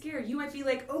might be scared. You might be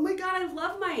like, oh my God, I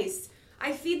love mice.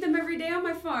 I feed them every day on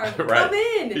my farm. Right. Come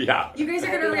in. Yeah. You guys are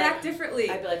going to react differently.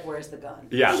 I'd be like, where's the gun?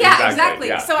 Yeah, exactly.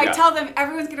 Yeah, so I tell them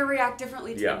everyone's going to react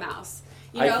differently to the mouse.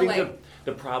 I think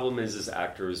the problem is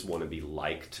actors want to be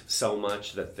liked so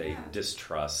much that they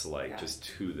distrust just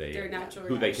who they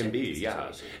can be.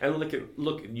 Yeah, and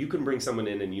look, you can bring someone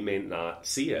in and you may not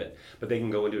see it, but they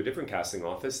can go into a different casting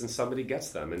office and somebody gets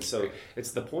them. And so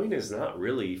the point is not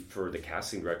really for the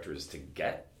casting directors to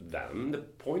get them. The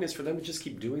point is for them to just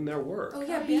keep doing their work. Oh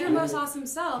yeah, be your most awesome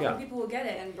self, and people will get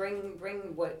it. And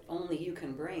bring what only you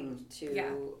can bring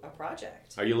to a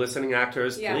project. Are you listening,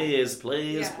 actors? Yeah.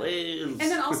 Please. And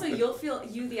then also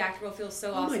you the actor will feel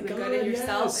so awesome and good in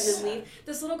yourself, and then leave.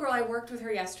 This little girl, I worked with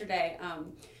her yesterday.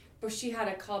 But she had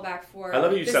a call back for... I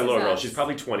love you said little girl. She's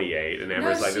probably 28, and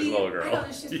Amber's like this little girl. I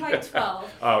know, she's probably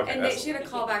 12. Oh, okay. And she had a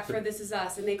call back for This Is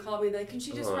Us, and they called me, like, can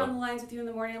she just run the lines with you in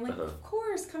the morning? I'm like, of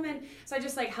course, come in. So I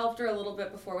just, like, helped her a little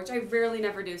bit before, which I rarely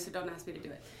never do, so don't ask me to do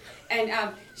it.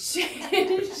 And she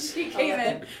came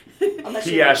in.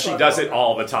 She does it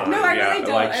all the time. No, I really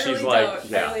don't. Like, she's like,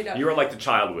 don't. You are like the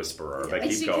child whisperer that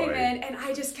keeps going. And she came in, and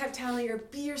I just kept telling her,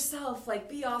 be yourself, like,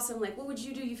 be awesome, like, what would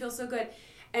you do? You feel so good.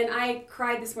 And I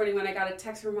cried this morning when I got a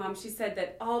text from Mom. She said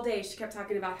that all day she kept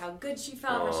talking about how good she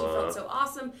felt, how she felt so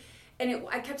awesome. And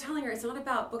I kept telling her, it's not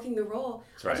about booking the role.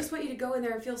 Right. I just want you to go in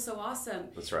there and feel so awesome.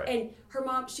 That's right. And her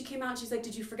mom, she came out and she's like,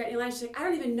 did you forget any lines? She's like, I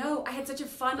don't even know. I had such a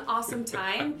fun, awesome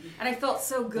time. And I felt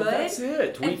so good. Well, that's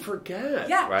it. We forget.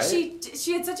 Yeah. Right?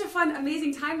 She had such a fun,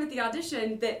 amazing time at the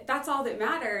audition that's all that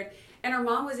mattered. And her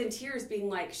mom was in tears being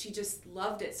like, she just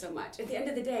loved it so much. At the end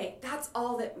of the day, that's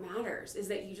all that matters, is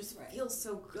that you just feel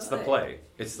so good. It's the play.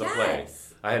 It's the play.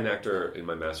 I had an actor in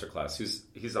my master class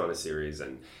he's on a series,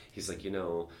 and he's like,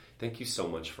 thank you so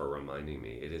much for reminding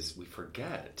me. We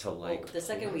forget to the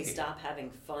second we stop having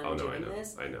fun doing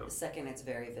this, I know. The second it's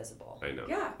very visible. I know.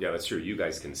 Yeah, that's true. You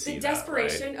guys can see the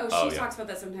desperation. That, right? She talks about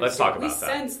that sometimes. Let's talk about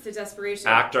that. We sense the desperation.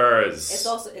 Actors.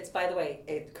 It's by the way,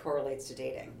 it correlates to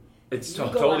dating. It's you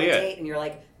totally go on a date and you're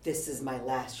like, this is my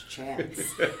last chance.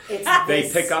 They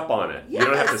pick up on it. Yes. You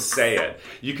don't have to say it.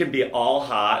 You can be all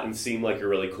hot and seem like you're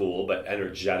really cool, but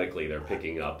energetically they're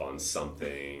picking up on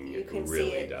something you can really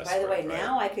see it. desperate. By the way, right?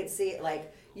 now I could see it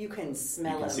like You can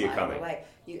smell can it see a it mile coming. away.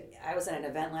 I was at an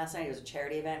event last night. It was a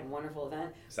charity event, a wonderful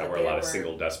event. Is that where a lot of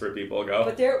single, desperate people go?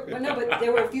 But there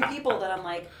were a few people that I'm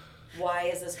like, why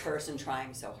is this person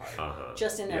trying so hard?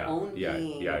 Just in their own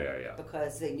being. Yeah.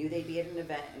 Because they knew they'd be at an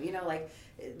event. And, you know, like,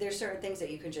 there's certain things that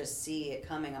you can just see it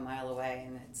coming a mile away,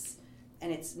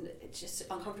 and it's just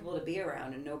uncomfortable to be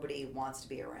around, and nobody wants to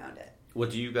be around it. Well,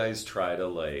 do you guys try to,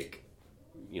 like,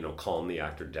 you know, calm the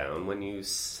actor down when you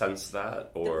sense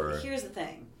that? Or here's the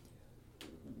thing.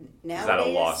 Nowadays, is that a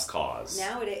lost cause?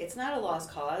 Nowadays, it's not a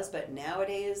lost cause, but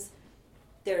nowadays,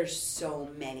 there's so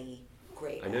many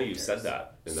great I know you've said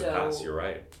that in the past. You're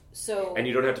right. So, and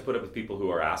you don't have to put up with people who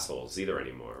are assholes either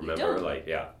anymore. Remember, like,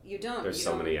 you don't. There's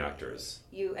so many actors.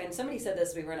 And somebody said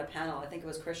this. We were in a panel. I think it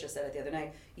was Krisha said it the other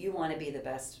night. You want to be the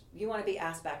best. You want to be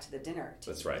asked back to the dinner.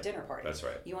 That's right. The dinner party. That's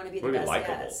right. You want to be the best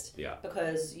likable. guest. Yeah.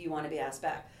 Because you want to be asked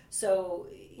back. So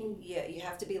yeah, you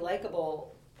have to be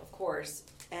likable, of course.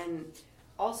 And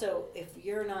also, if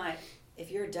you're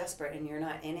desperate and you're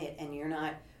not in it and you're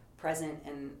not present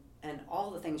and all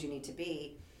the things you need to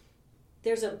be,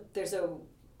 there's a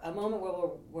moment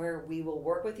where we will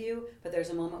work with you, but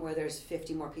there's a moment where there's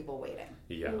 50 more people waiting.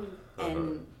 Yeah.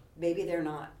 And maybe they're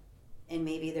not. And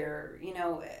maybe they're, you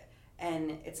know,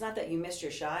 and it's not that you missed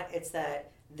your shot, it's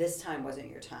that this time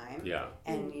wasn't your time. Yeah.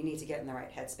 And you need to get in the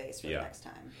right headspace for the next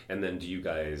time. And then do you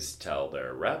guys tell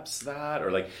their reps that?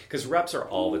 Or like, because reps are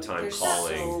all the time There's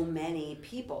calling. so many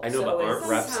people. I know, so but aren't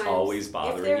reps always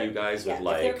bothering you guys with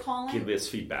like, calling, give us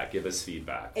feedback.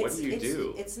 What do you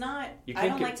do? It's not, I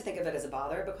don't like to think of it as a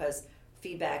bother because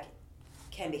feedback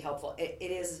can be helpful. It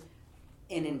is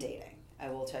inundating. I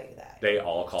will tell you that. They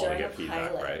all call to get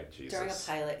feedback, right? Jesus. During a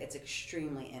pilot, it's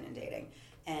extremely inundating.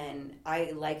 And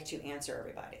I like to answer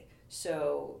everybody.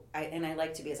 So, I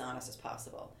like to be as honest as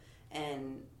possible.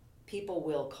 And people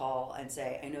will call and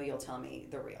say, I know you'll tell me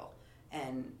the real.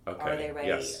 And are they ready?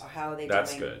 Yes. Or how are they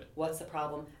That's doing? good. What's the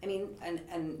problem? I mean,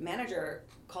 and manager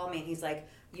called me and he's like,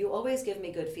 you always give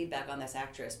me good feedback on this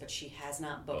actress, but she has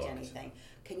not booked anything.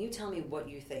 Can you tell me what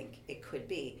you think it could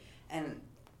be? And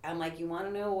I'm like, you want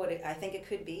to know what I think it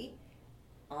could be?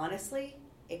 Honestly,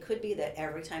 it could be that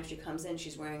every time she comes in,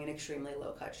 she's wearing an extremely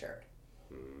low-cut shirt.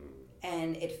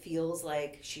 And it feels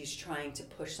like she's trying to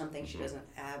push something she doesn't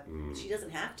have. She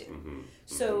doesn't have to.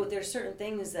 So there's certain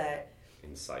things that...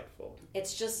 Insightful.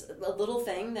 It's just a little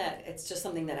thing that... It's just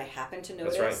something that I happen to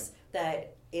notice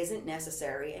that isn't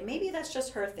necessary. And maybe that's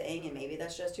just her thing, and maybe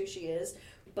that's just who she is.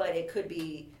 But it could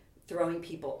be throwing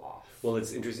people off. Well,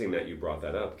 it's interesting that you brought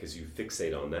that up because you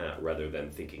fixate on that rather than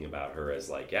thinking about her as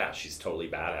like, yeah, she's totally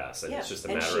badass and it's just a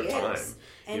matter of time.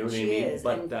 And you know what she I mean? is.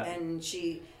 But and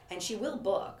she will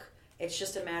book. It's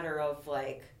just a matter of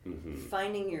like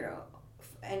finding your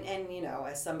and you know,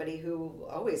 as somebody who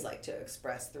always like to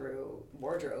express through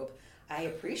wardrobe, I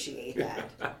appreciate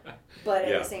that. But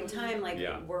at the same time, like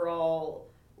we're all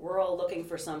looking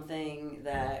for something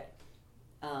that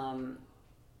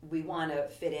we want to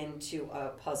fit into a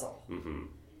puzzle.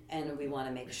 And we want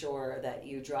to make sure that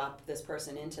you drop this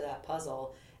person into that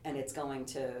puzzle and it's going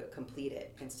to complete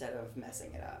it instead of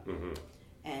messing it up.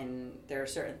 And there are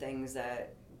certain things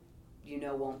that you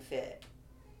know won't fit.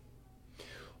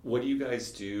 What do you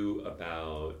guys do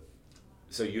about...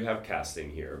 So you have casting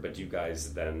here, but do you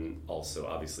guys then also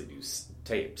obviously do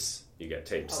tapes? You get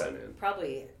tapes sent in.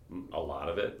 Probably... A lot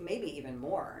of it? Maybe even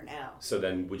more now. So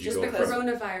then would you just go because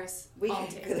coronavirus.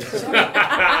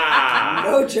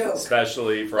 No joke.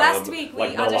 Especially from last week we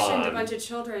like auditioned Milan. a bunch of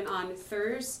children on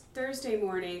Thursday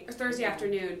morning or Thursday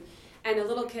afternoon, and a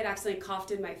little kid accidentally coughed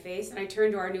in my face, and I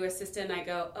turned to our new assistant and I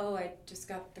go, "Oh, I just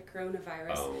got the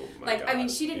coronavirus." Oh my like God. I mean,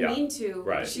 she didn't mean to.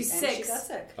 Right. She's And sick. she got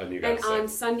sick. And on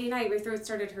Sunday night, my throat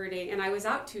started hurting, and I was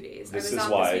out 2 days. This I was is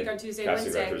out why this week on Tuesday, casting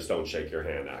Wednesday. directors don't shake your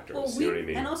hand, actors. Well, you know what I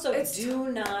mean? And also, It's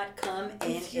do not come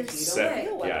in if you don't Sick.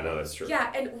 feel well. Yeah, no, that's true.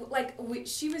 Yeah, and like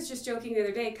she was just joking the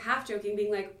other day, half joking,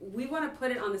 being like, "We want to put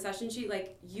it on the session sheet.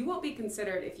 Like, you won't be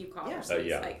considered if you cough or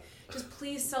sneeze. Like, just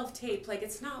please self-tape. Like,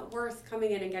 it's not worth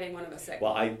coming in and getting one of us sick."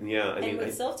 Well, I mean,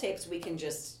 with self-tapes, we can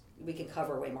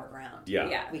cover way more ground.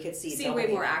 Yeah. We could see way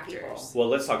more actors. actors. Well,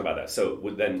 let's talk about that. So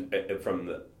then from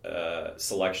the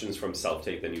selections from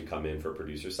self-tape, then you come in for a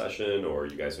producer session, or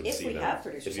you guys would If see we them? have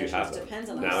producer if you sessions, have them. depends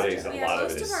on the Nowadays, project. a lot of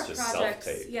most it is our just projects,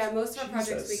 self-tape. Yeah, most of our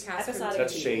projects we cast Episodic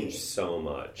That's TV. changed so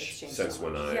much since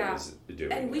when I was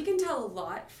doing and it. we can tell a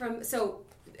lot from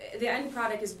the end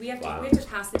product is we have to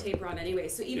pass the tape around anyway.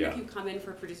 So even if you come in for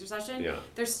a producer session,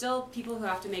 there's still people who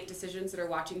have to make decisions that are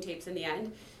watching tapes in the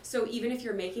end. So even if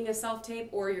you're making a self-tape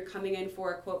or you're coming in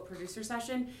for a quote producer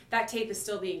session, that tape is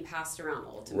still being passed around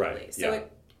ultimately. Right. So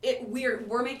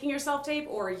we're making your self-tape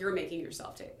or you're making your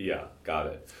self-tape. Yeah, got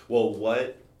it. Well,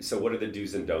 what are the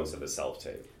do's and don'ts of a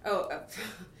self-tape?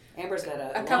 Amber's got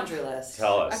a couple, laundry list.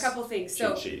 Tell us. A couple things.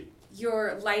 Cheat sheet.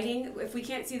 Your lighting, if we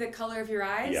can't see the color of your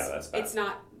eyes, that's bad. it's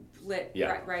not lit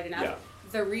right enough. Yeah.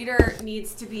 The reader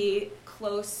needs to be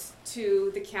close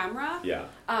to the camera. Yeah.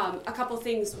 A couple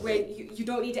things when you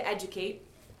don't need to educate,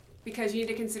 because you need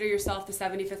to consider yourself the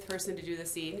 75th person to do the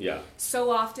scene. Yeah.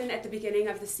 So often at the beginning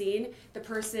of the scene, the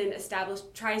person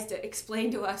tries to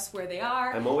explain to us where they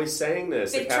are. I'm always saying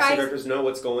this. The casting directors know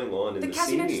what's going on in the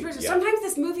casting scene. Directors, sometimes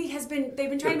this movie they've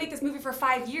been trying to make this movie for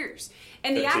 5 years.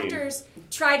 And the actors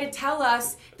try to tell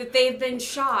us that they've been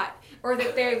shot, or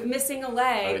that they're missing a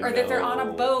leg, or that they're on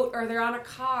a boat, or they're on a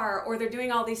car, or they're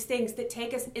doing all these things that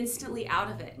take us instantly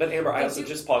out of it. But Amber, I also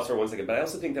just pause for 1 second, but I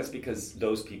also think that's because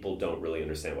those people don't really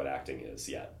understand what acting is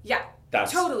yet. Yeah.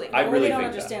 That's totally. I really they don't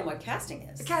think understand what casting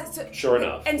is. Sure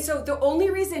enough. And so the only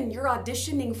reason you're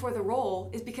auditioning for the role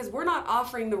is because we're not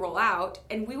offering the role out,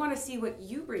 and we want to see what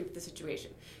you bring to the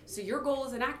situation. So your goal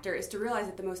as an actor is to realize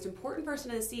that the most important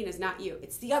person in the scene is not you.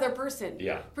 It's the other person.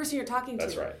 Yeah. The person you're talking to.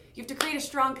 That's right. You have to create a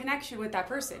strong connection with that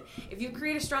person. If you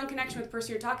create a strong connection with the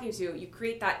person you're talking to, you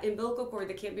create that umbilical cord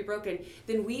that can't be broken,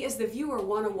 then we as the viewer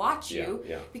want to watch you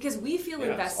because we feel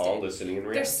invested. It's all listening and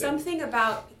reacting. There's something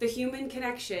about the human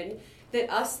connection that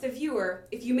us, the viewer,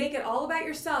 if you make it all about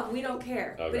yourself, we don't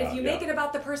care. But if you make it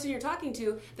about the person you're talking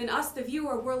to, then us, the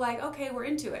viewer, we're like, okay, we're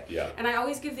into it. Yeah. And I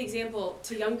always give the example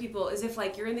to young people as if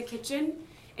like you're in the kitchen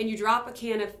and you drop a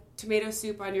can of tomato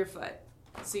soup on your foot.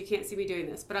 So you can't see me doing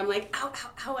this, but I'm like, ow,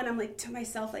 ow, ow, and I'm like to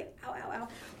myself, like, ow, ow, ow.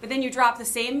 But then you drop the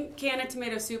same can of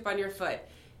tomato soup on your foot,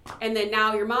 and then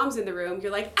now your mom's in the room,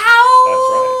 you're like, ow! That's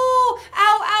right.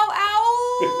 Ow, ow,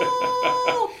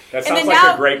 ow! That sounds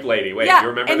like a grape lady. Wait, you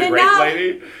remember the grape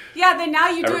lady? Yeah, then now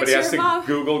you do it to your mom. Everybody has to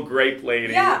Google grape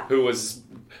lady who was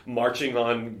marching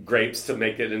on grapes to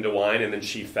make it into wine, and then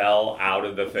she fell out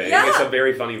of the thing. Yeah. It's a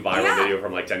very funny viral video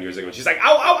from like 10 years ago. And she's like,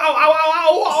 ow, ow, ow, ow,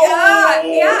 ow, ow, ow!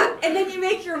 Yeah. And then you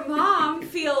make your mom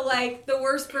feel like the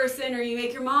worst person, or you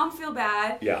make your mom feel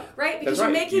bad. Yeah. Right? Because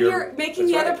That's you're making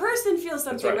the other person feel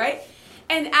something, right?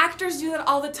 And actors do that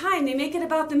all the time. They make it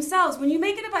about themselves. When you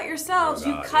make it about yourselves,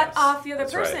 you cut off the other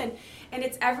person. Right. And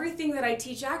it's everything that I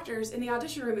teach actors in the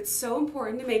audition room. It's so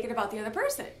important to make it about the other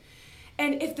person.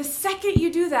 And if the second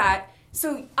you do that,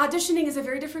 so auditioning is a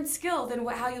very different skill than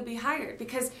how you'll be hired,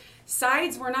 because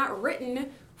sides were not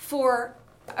written for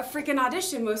a freaking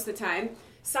audition most of the time.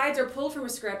 Sides are pulled from a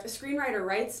script. A screenwriter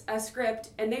writes a script,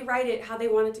 and they write it how they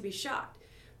want it to be shot.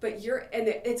 But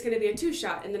it's going to be a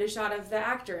 2-shot, and then a shot of the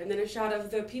actor, and then a shot of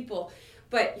the people.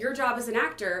 But your job as an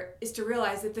actor is to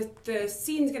realize that the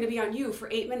scene's going to be on you for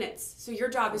 8 minutes. So your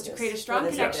job is to create a strong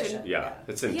connection. Yeah,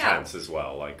 it's intense as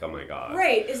well. Like, oh my God.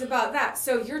 Right, is about that.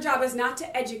 So your job is not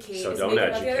to educate, so is don't make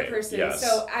it educate. about the other person. Yes.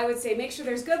 So I would say make sure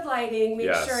there's good lighting,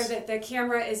 make sure that the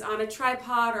camera is on a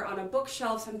tripod or on a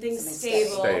bookshelf, something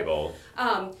stable.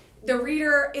 The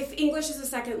reader, if English is a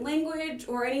second language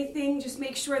or anything, just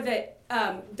make sure that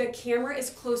the camera is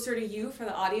closer to you for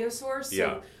the audio source.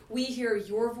 So we hear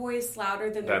your voice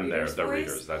louder than the reader's voice.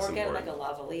 Readers, that's or important. get like a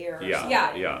lavalier or something.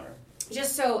 something.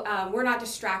 Just so we're not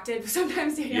distracted.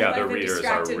 Sometimes the I've been readers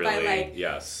distracted are really,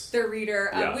 by the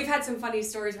reader. We've had some funny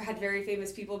stories. We've had very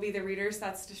famous people be the readers.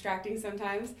 That's distracting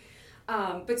sometimes.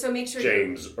 But so make sure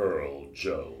James Earl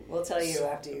Jones. We'll tell you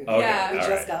after you. Okay, we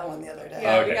just got one the other day.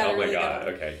 Yeah, okay. We got oh my really God.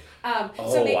 Good Okay.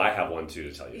 I have one too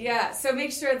to tell you. Yeah. So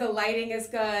make sure the lighting is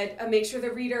good. Make sure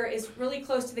the reader is really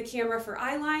close to the camera for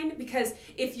eye line, because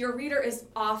if your reader is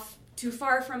off too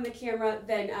far from the camera,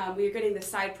 then we're getting the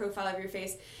side profile of your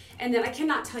face. And then I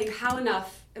cannot tell you how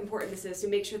important this is to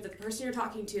make sure that the person you're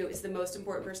talking to is the most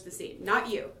important person to see,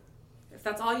 not you. If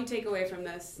that's all you take away from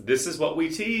this. This is what we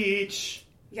teach.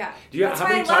 Yeah. That's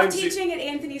why I love teaching at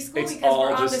Anthony School, it's because all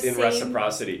we're on just the in same...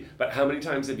 reciprocity. But how many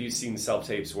times have you seen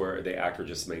self-tapes where the actor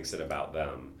just makes it about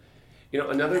them? You know,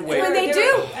 another way... When they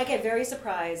do! I get very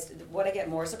surprised. What I get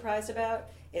more surprised about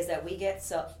is that we get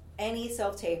any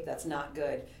self-tape that's not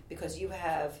good, because you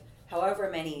have however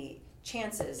many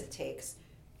chances it takes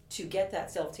to get that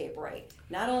self-tape right.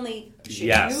 Not only should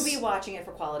you be watching it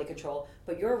for quality control,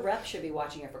 but your rep should be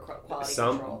watching it for quality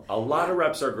control. A lot of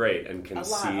reps are great and can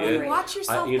see it. Watch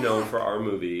yourself back. For our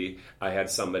movie, I had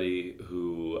somebody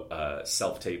who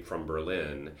self-taped from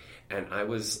Berlin, and I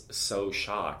was so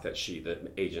shocked that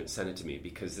the agent sent it to me,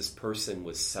 because this person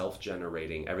was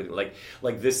self-generating everything.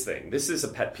 Like this thing. This is a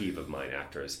pet peeve of mine,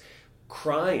 actors.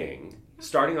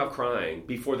 starting off crying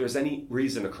before there's any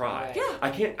reason to cry. Yeah.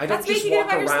 I don't That's just making it walk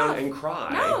about around yourself. and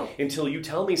cry No. until you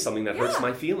tell me something that hurts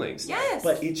my feelings. Yes.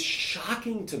 But it's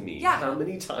shocking to me Yeah. how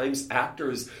many times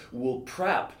actors will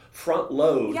front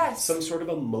load Yes. some sort of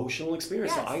emotional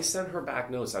experience. Yes. So I sent her back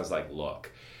notes. I was like,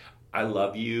 look, I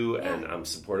love you and I'm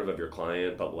supportive of your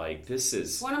client, but like this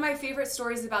is One of my favorite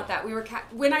stories about that,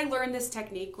 when I learned this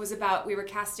technique was about, we were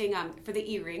casting for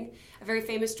the E-Ring, a very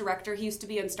famous director. He used to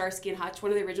be on Starsky and Hutch,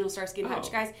 one of the original Starsky and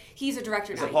Hutch guys. He's a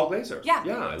director now. Is it Paul Glazer? Yeah.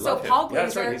 Yeah, I love so him. Paul Yeah,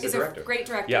 that's Glazer right, he's is a a director. great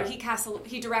director. Yeah.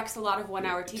 He directs a lot of 1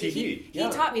 hour TV. He yeah.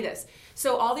 taught me this.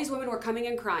 So all these women were coming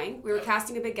and crying. We were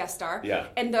casting a big guest star. Yeah.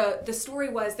 And the story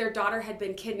was their daughter had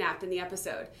been kidnapped in the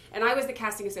episode. And I was the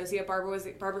casting associate. Barbara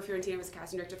Fiorentina was the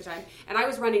casting director at the time. And I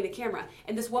was running the camera.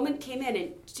 And this woman came in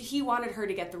and he wanted her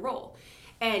to get the role.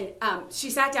 And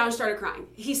she sat down and started crying.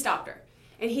 He stopped her.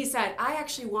 And he said, I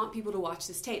actually want people to watch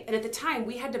this tape. And at the time,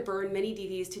 we had to burn many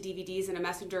DVDs to DVDs and a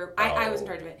messenger. I was in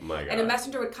charge of it. My God. And a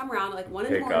messenger would come around like 1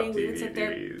 in the Pick morning. up We would sit there.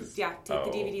 DVDs. Yeah, take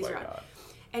the DVDs my around. God.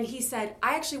 And he said,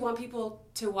 I actually want people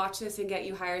to watch this and get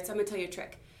you hired. So I'm going to tell you a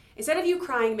trick. Instead of you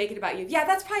crying, make it about you. Yeah,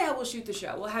 that's probably how we'll shoot the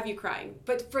show. We'll have you crying.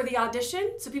 But for the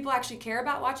audition, so people actually care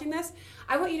about watching this,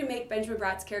 I want you to make Benjamin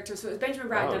Bratt's character, so it was Benjamin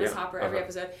Bratt and Dennis Hopper every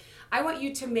episode. I want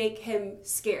you to make him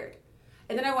scared.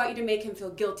 And then I want you to make him feel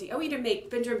guilty. I want you to make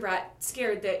Benjamin Bratt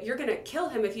scared that you're going to kill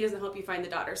him if he doesn't help you find the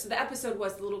daughter. So the episode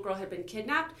was the little girl had been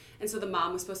kidnapped, and so the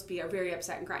mom was supposed to be very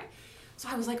upset and crying. So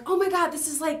I was like, oh my God, this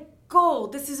is like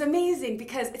gold. This is amazing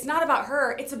because it's not about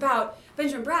her. It's about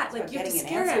Benjamin Bratt. Like, you have to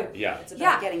scare him. Yeah. It's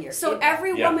about getting your So kid back.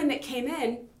 every woman that came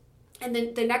in, and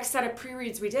then the next set of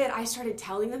pre-reads we did, I started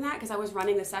telling them that because I was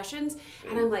running the sessions,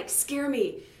 and I'm like, scare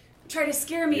me. Try to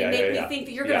scare me and make me think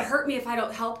that you're going to hurt me if I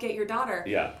don't help get your daughter.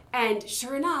 Yeah. And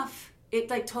sure enough, it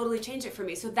like totally changed it for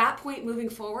me. So that point moving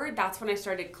forward, that's when I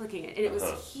started clicking it. And it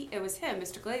was him,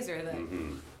 Mr. Glazer,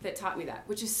 that taught me that,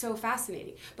 which is so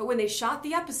fascinating. But when they shot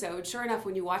the episode, sure enough,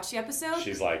 when you watch the episode,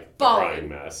 she's like bawling, crying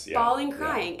mess. Yeah. bawling,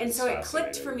 crying. Yeah. And so it It's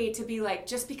clicked for fascinating. me to be like,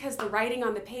 just because the writing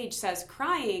on the page says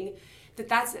crying, that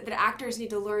actors need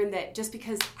to learn that just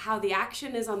because how the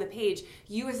action is on the page,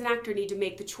 you as an actor need to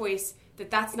make the choice that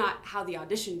that's not how the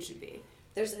audition should be.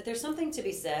 There's something to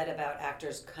be said about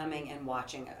actors coming and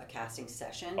watching a casting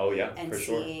session. Oh, yeah, and for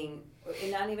sure. seeing,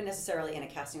 and not even necessarily in a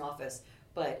casting office,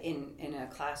 but in a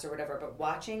class or whatever, but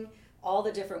watching all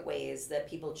the different ways that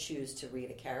people choose to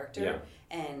read a character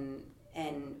and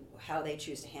how they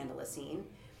choose to handle a scene.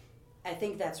 I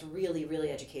think that's really, really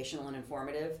educational and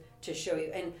informative to show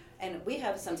you. And we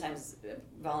have sometimes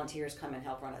volunteers come and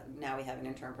help run it. Now we have an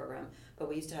intern program, but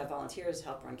we used to have volunteers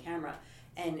help run camera.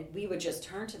 And we would just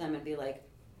turn to them and be like,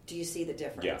 do you see the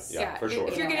difference? Yeah, for sure.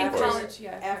 If you're getting after, college,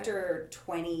 after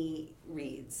 20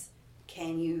 reads,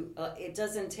 can you, it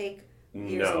doesn't take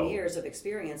years No. and years of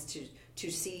experience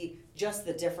to see just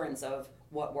the difference of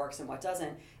what works and what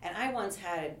doesn't. And I once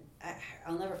had,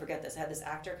 I'll never forget this, I had this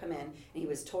actor come in and he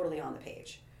was totally on the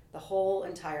page, the whole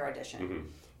entire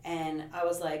audition. And I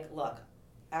was like, look,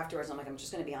 afterwards I'm like, I'm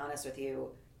just going to be honest with you,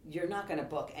 you're not going to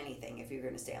book anything if you're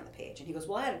going to stay on the page. And he goes,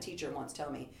 well, I had a teacher once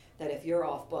tell me that if you're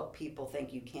off book, people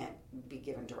think you can't be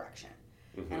given direction.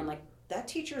 And I'm like, that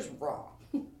teacher's wrong,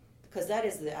 because that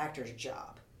is the actor's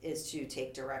job, is to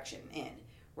take direction in,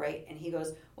 right? And he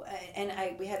goes, and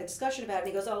we had a discussion about it, and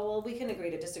he goes, oh, well, we can agree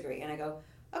to disagree. And I go,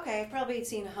 okay, I've probably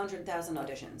seen 100,000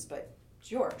 auditions, but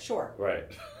sure. Right.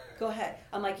 Go ahead.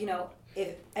 I'm like,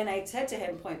 and I said to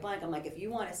him point blank, I'm like, if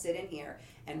you want to sit in here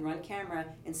and run camera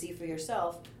and see for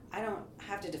yourself, I don't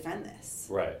have to defend this.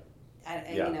 Right.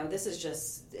 And this is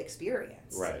just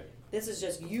experience. Right. This is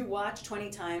just, you watch 20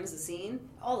 times the scene,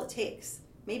 all it takes,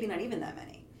 maybe not even that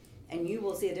many. And you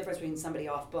will see a difference between somebody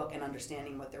off book and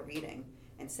understanding what they're reading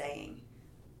and saying,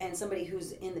 and somebody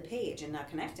who's in the page and not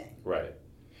connecting. Right.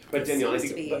 But It Danielle,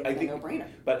 seems to be a no-brainer.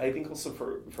 But I think also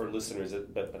for listeners,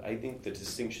 but I think the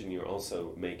distinction you're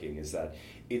also making is that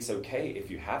it's okay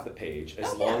if you have the page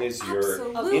as long as you're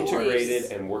absolutely.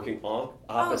 integrated and working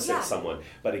opposite someone.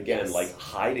 But again, Yes. like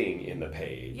hiding in the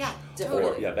page. Yeah, Totally.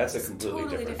 totally. That's a completely Totally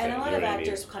different different. thing. And a lot you of know what I mean?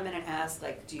 actors come in and ask,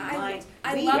 like, do you I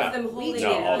mind? love them we holding do.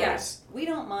 it. always. Yes. We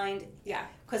don't mind. Yeah.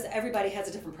 Because everybody has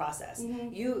a different process.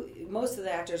 Most of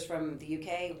the actors from the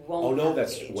UK won't. Oh no, have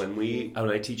that's the page. when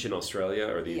I teach in Australia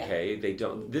or the Yeah. UK, they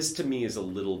don't. This to me is a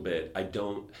little bit.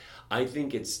 I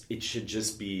think it should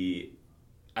just be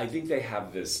I think they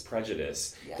have this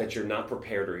prejudice that you're not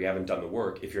prepared or you haven't done the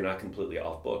work if you're not completely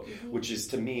off book, which is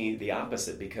to me the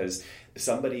opposite, because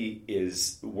somebody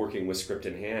is working with script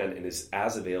in hand and is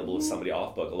as available as somebody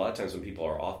off book. A lot of times when people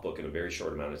are off book in a very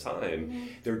short amount of time,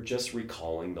 they're just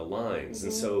recalling the lines.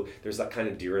 And so there's that kind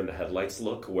of deer in the headlights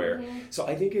look where, so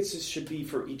I think it should be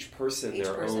for each person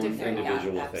their own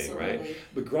individual thing, right?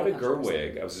 But Greta 100%.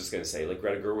 Gerwig, I was just going to say, like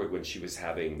Greta Gerwig, when she was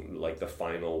having like the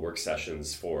final work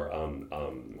sessions for,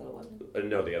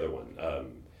 no, the other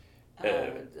one,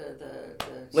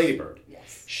 Lady Bird.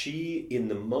 Yes. She, in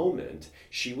the moment,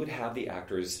 she would have the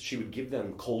actors, she would give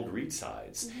them cold read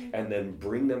sides and then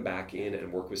bring them back in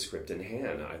and work with script in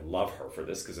hand. I love her for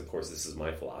this because, of course, this is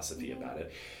my philosophy about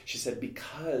it. She said,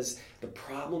 because the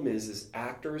problem is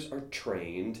actors are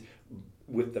trained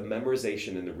with the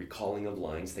memorization and the recalling of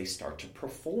lines, they start to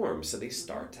perform, so they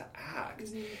start to act.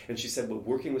 And she said, well,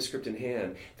 working with script in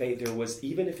hand, there was,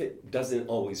 even if it doesn't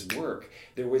always work,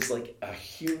 there was like a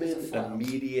human,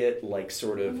 immediate, like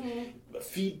sort of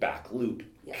feedback loop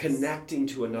connecting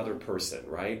to another person,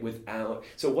 right?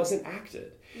 So it wasn't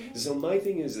acted. So my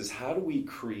thing is how do we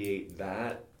create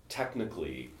that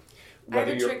technically? I have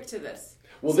a trick to this.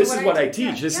 Well, so this is what I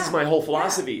teach. This is my whole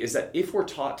philosophy, is that if we're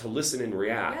taught to listen and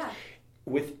react,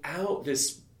 without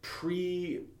this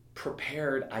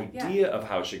pre-prepared idea of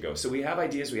how it should go. So we have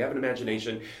ideas, we have an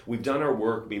imagination, we've done our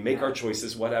work, we make our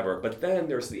choices, whatever, but then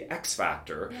there's the X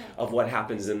factor of what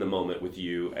happens in the moment with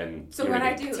you and so what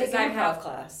I do is I have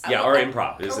class. Yeah, or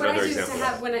improv is another example.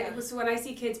 When I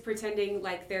see kids pretending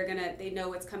like they know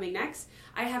what's coming next,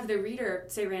 I have the reader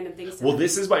say random things to them.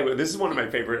 This is one of my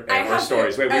favorite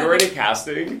stories. We were in a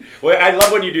casting. I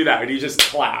love when you do that, when you just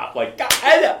clap. Like, God,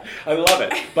 I love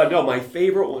it. But no, my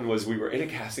favorite one was we were in a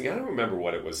casting. I don't remember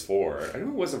what it was for. I know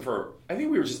it wasn't for, I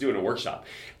think we were just doing a workshop.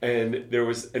 And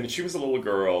she was a little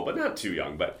girl, but not too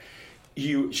young. But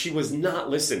she was not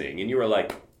listening. And you were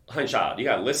like, honey child, you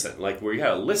gotta listen. Like, you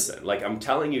gotta listen. Like, I'm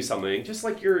telling you something, just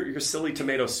like your silly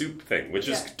tomato soup thing, which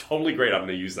is totally great. I'm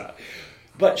gonna use that.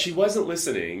 But she wasn't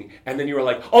listening, and then you were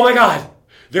like, oh my God,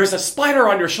 there's a spider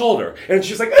on your shoulder. And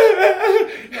she's like,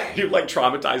 you like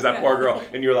traumatized that poor girl.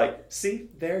 And you're like, see,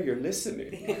 there, you're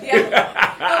listening.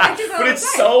 But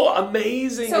it's so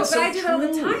amazing. But I do that all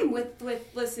the time with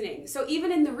listening. So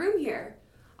even in the room here,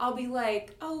 I'll be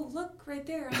like, oh, look right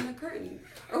there on the curtain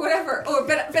or whatever.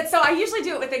 But so I usually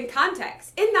do it within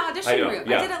context in the audition room.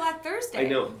 I did it last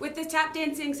Thursday with the tap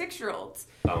dancing 6-year-olds.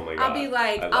 Oh my God. I'll be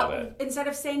like, I love it. Instead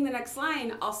of saying the next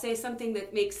line, I'll say something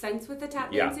that makes sense with the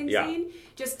tap dancing scene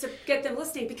just to get them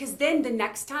listening. Because then the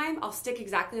next time I'll stick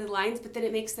exactly the lines, but then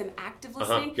it makes them active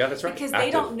listening. Yeah, that's right. Because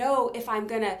they don't know if I'm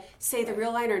going to say the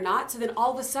real line or not. So then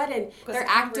all of a sudden they're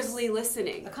actively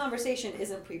listening. A conversation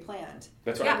isn't pre-planned.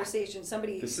 That's right. Conversation,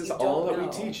 this is all that we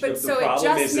teach. But the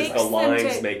problem is the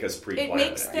lines make us pre-plan. It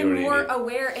makes them more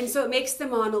aware, and so it makes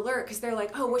them on alert because they're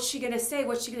like, oh, what's she going to say?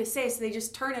 What's she going to say? So they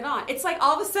just turn it on. It's like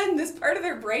all of a sudden this part of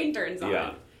their brain turns on.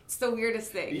 Yeah. It's the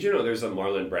weirdest thing. Did you know there's a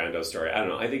Marlon Brando story? I don't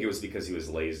know. I think it was because he was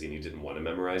lazy and he didn't want to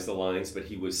memorize the lines, but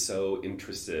he was so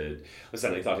interested.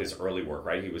 Listen, I thought his early work,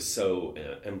 right? He was so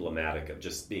emblematic of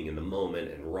just being in the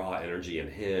moment and raw energy in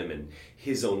him and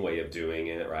his own way of doing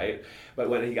it, right? But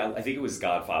when he got, I think it was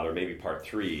Godfather, maybe part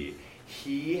 3,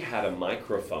 he had a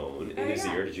microphone in his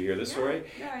ear. Did you hear this story?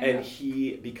 And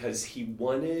because he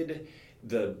wanted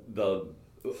the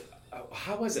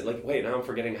how was it? Like, wait, now I'm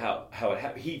forgetting how it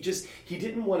happened. He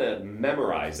didn't want to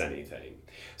memorize anything.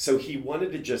 So he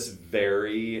wanted to just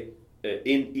in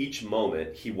each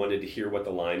moment, he wanted to hear what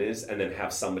the line is and then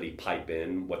have somebody pipe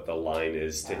in what the line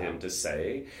is to him to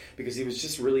say, because he was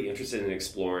just really interested in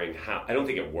exploring how, I don't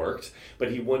think it worked,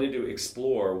 but he wanted to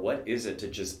explore what is it to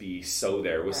just be so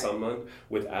there with someone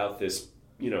without this,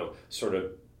 sort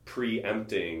of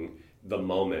preempting the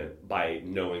moment by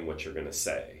knowing what you're going to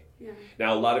say. Yeah.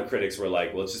 Now, a lot of critics were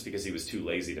like, well, it's just because he was too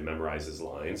lazy to memorize his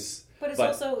lines. But it's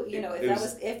also,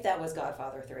 if that was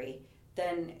Godfather 3,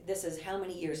 then this is how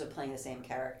many years of playing the same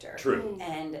character. True.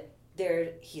 And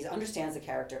he understands the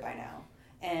character by now.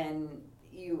 And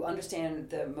you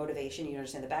understand the motivation, you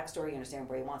understand the backstory, you understand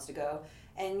where he wants to go,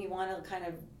 and you want to kind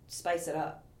of spice it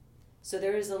up. So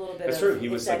there is a little bit That's of... true. He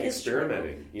was like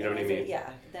experimenting. You know what I mean?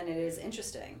 Then it is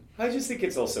interesting. I just think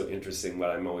it's also interesting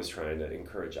what I'm always trying to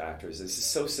encourage actors. It's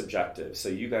so subjective. So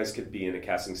you guys could be in a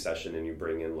casting session and you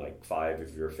bring in like 5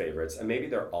 of your favorites, and maybe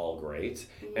they're all great.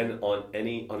 Mm-hmm.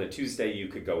 And on a Tuesday you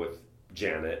could go with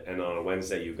Janet, and on a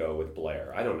Wednesday you go with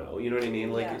Blair. I don't know. You know what I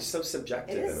mean? Like it's so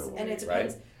subjective in a way, and it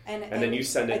depends. Right? And then you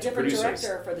send it to producers. A different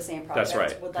director for the same project. That's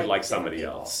right. Would like somebody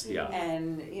else. Yeah.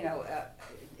 And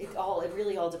it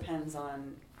really all depends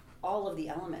on all of the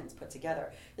elements put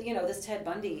together. This Ted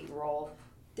Bundy role,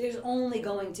 there's only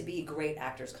going to be great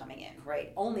actors coming in,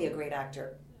 right? Only a great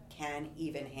actor can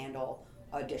even handle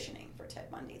auditioning for Ted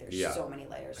Bundy. There's so many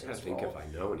layers to I this think role. if I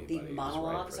know anybody, The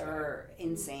monologues are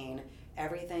insane.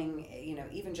 Everything,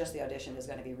 even just the audition is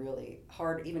going to be really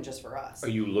hard, even just for us. Are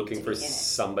you looking for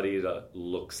somebody that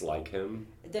looks like him?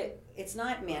 It's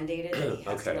not mandated that he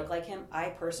has Okay. to look like him. I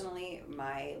personally,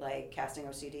 my casting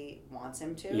OCD wants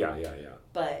him to. Yeah.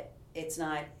 But it's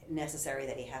not necessary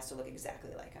that he has to look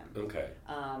exactly like him. Okay.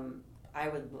 I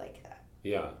would like that.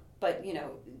 Yeah. But,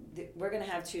 we're going to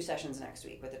have 2 sessions next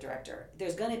week with the director.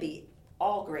 There's going to be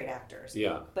all great actors.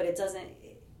 Yeah. But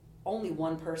only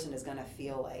one person is going to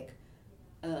feel like,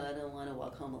 I don't want to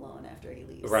walk home alone after he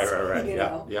leaves. Right. You Yeah.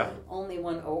 know? Yeah. Only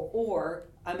one, or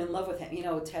I'm in love with him.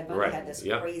 Ted Bundy had this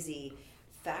crazy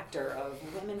factor of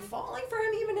women falling for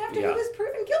him even after he was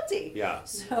proven guilty. Yeah.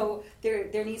 So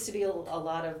there needs to be a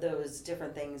lot of those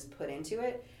different things put into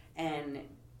it, and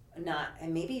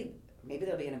maybe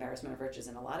there'll be an embarrassment of riches,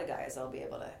 and a lot of guys I'll be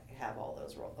able to have all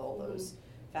those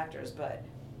factors, but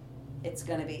that's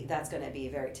going to be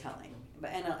very telling.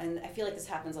 And I feel like this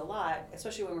happens a lot,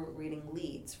 especially when we're reading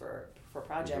leads for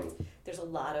projects. Mm-hmm. There's a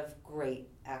lot of great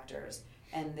actors,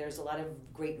 and there's a lot of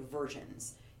great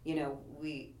versions.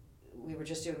 We were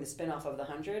just doing the spin-off of The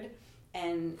 100,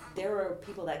 and there were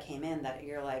people that came in that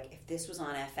you're like, if this was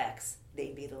on FX,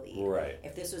 they'd be the lead. Right.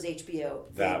 If this was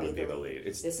HBO, that would be the lead.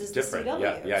 This is different. The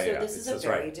CW. Yeah. So this is a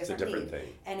very It's a different lead.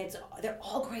 thing. And they're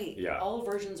all great. Yeah. All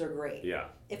versions are great. Yeah.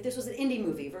 If this was an indie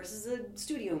movie versus a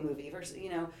studio movie versus,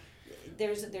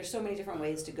 there's so many different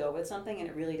ways to go with something, and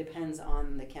it really depends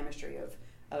on the chemistry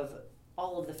of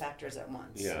all of the factors at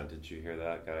once. Yeah, did you hear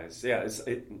that, guys? Yeah,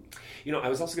 I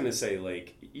was also going to say,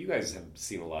 you guys have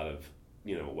seen a lot of,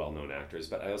 well-known actors,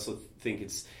 but I also think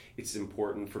it's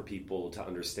important for people to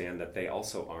understand that they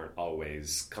also aren't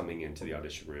always coming into the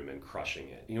audition room and crushing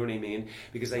it. You know what I mean?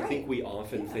 Because I think we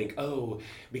often think,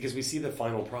 because we see the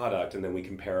final product and then we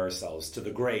compare ourselves to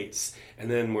the greats, and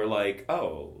then we're like,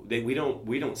 we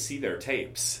don't see their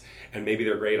tapes, and maybe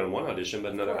they're great on one audition,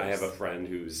 but another. I have a friend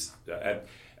who's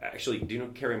actually, do you know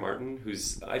Carrie Martin?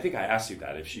 I think I asked you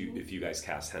that if you guys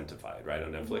cast Hentified, right,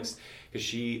 on Netflix, because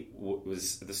she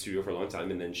was at the studio for a long time,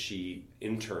 and then she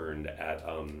interned at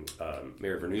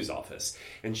Mary Verneu's office,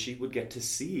 and she would get to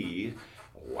see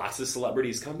lots of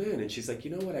celebrities come in, and she's like,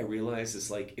 what I realized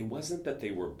is it wasn't that they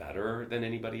were better than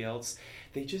anybody else,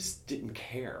 they just didn't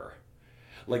care.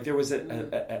 There was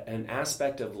an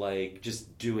aspect of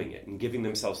just doing it and giving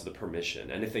themselves the permission.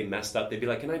 And if they messed up, they'd be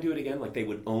like, can I do it again? They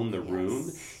would own the room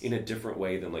in a different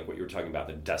way than what you were talking about,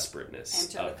 the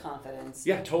desperateness. Enter with confidence.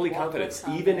 Yeah, totally confidence.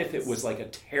 Even if it was a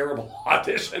terrible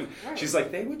audition. Right. She's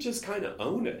like, they would just kind of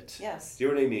own it. Yes. Do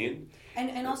you know what I mean?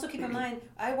 And also keep in mind,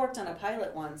 I worked on a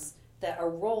pilot once that a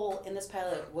role in this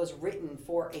pilot was written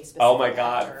for a specific Oh my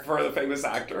God, actor. for the famous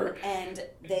actor. And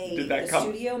the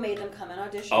studio made them come and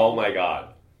audition. Oh my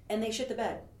God. And they shit the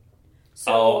bed.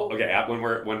 So, okay. When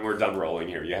we're done rolling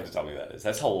here, you have to tell me that is.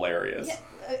 That's hilarious.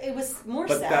 Yeah, it was more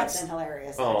sad than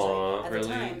hilarious actually at the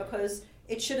time, because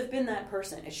it should have been that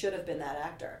person. It should have been that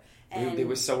actor. And they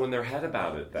were so in their head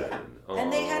about it then. Yeah.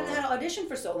 And they hadn't had an audition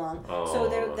for so long,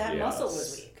 so that muscle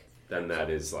was weak. Then that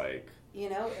is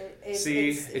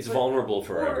it's vulnerable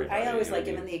for everybody. I always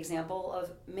given the example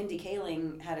of Mindy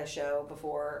Kaling had a show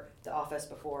before The Office,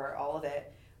 before all of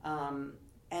it,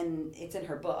 and it's in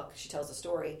her book. She tells a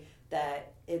story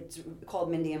that it's called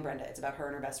Mindy and Brenda. It's about her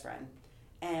and her best friend,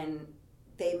 and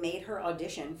they made her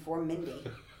audition for Mindy,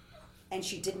 and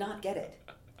she did not get it.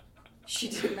 She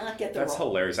did not get the role. That's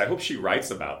hilarious. I hope she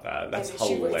writes about that. That's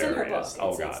hilarious. It's in her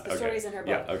book. God. The story's in her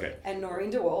book. Yeah, okay. And Noreen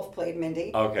DeWolf played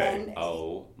Mindy. Okay. And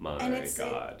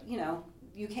God.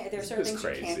 You can't. There's certain things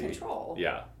you can't control.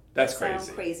 Yeah, that's crazy. Sounds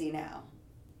crazy now.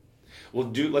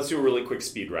 Let's do a really quick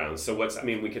speed round. So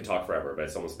we could talk forever, but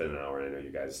it's almost been an hour, and I know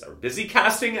you guys are busy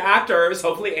casting actors,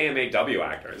 hopefully AMAW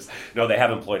actors. No, they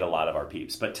have employed a lot of our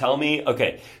peeps. But tell me,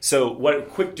 so what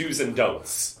quick do's and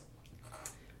don'ts?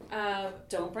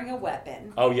 Don't bring a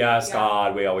weapon. Oh yes, yeah.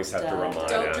 God, we always have to remind.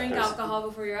 Don't drink alcohol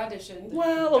before your audition.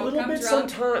 Well, a little bit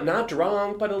sometimes, not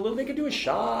drunk, but a little. They could do a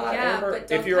shot. Yeah,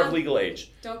 but if you're of legal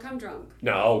age. Don't come drunk.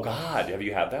 No, God, have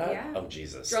you had that? Yeah. Oh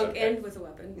Jesus. Drunk and with a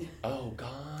weapon. Oh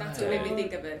God. That's what made me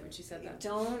think of it when she said that.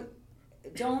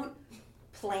 Don't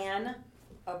plan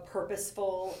a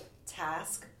purposeful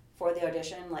task for the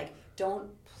audition.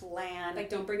 Don't plan.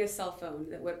 Don't bring a cell phone.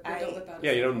 Don't whip out.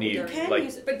 Yeah, you don't need. You can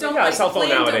use it, but don't. A cell phone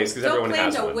nowadays because everyone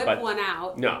has one. Don't plan to whip one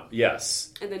out. No.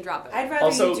 Yes. And then drop it. I'd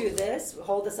rather you do this.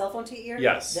 Hold the cell phone to your ear.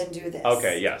 Yes. Than do this.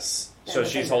 Okay. Yes. So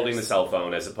she's holding the cell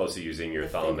phone as opposed to using your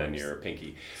thumb and your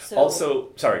pinky. So, also,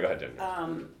 sorry. Go ahead,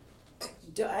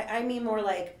 Jen. I mean more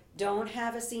Don't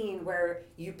have a scene where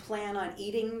you plan on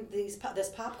eating this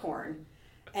popcorn,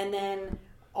 and then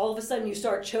all of a sudden you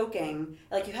start choking.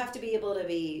 Like, you have to be able to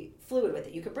be fluid with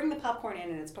it. You could bring the popcorn in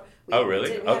and it's... Oh,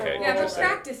 really? Okay. Yeah, but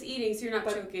practice eating so you're not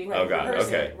choking. Right, oh, God.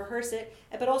 Rehearse it,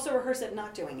 but also rehearse it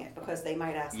not doing it, because they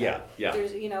might ask Yeah.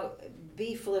 There's,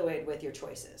 be fluid with your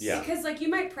choices. Yeah. Because, like, you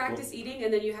might practice eating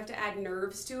and then you have to add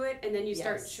nerves to it, and then you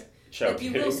start... Choking. Like,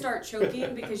 you will start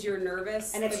choking because you're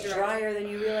nervous. And it's drier than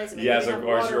you realize. And yes, of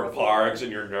course, you're parched and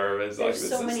you're nervous. Like, this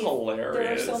is hilarious.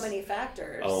 There are so many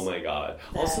factors. Oh, my God.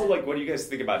 Also, like, what do you guys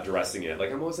think about dressing it? Like,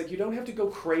 I'm always like, you don't have to go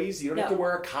crazy. You don't have to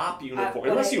wear a cop uniform.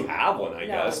 Unless you have one, I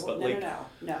guess. But,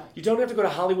 no. You don't have to go to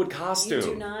Hollywood costume.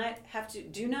 You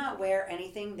do not wear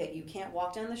anything that you can't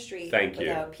walk down the street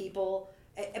without people.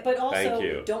 But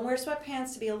also, don't wear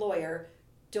sweatpants to be a lawyer.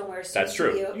 Don't wear suits. That's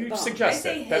true. You suggest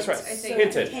it. That's right.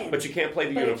 Hinted. But you can't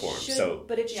play the uniform.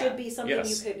 But it should be something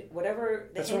you could, whatever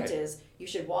the hint is, you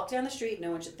should walk down the street.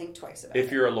 No one should think twice about it. If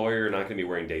you're a lawyer, you're not going to be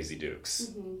wearing Daisy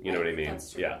Dukes. Mm-hmm. You know what I mean?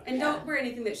 That's true. Yeah. And don't wear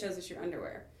anything that shows us your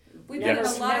underwear. We've never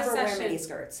done a lot of wear sessions.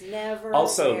 miniskirts. Never.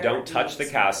 Also, wear don't touch the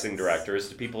casting skirts. directors.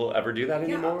 Do people ever do that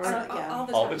anymore?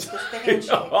 All the time.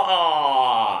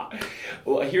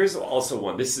 Well, here's also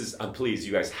one. This is, please,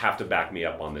 you guys have to back me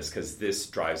up on this, because this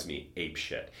drives me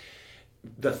apeshit.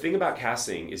 The thing about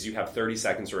casting is you have 30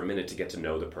 seconds or a minute to get to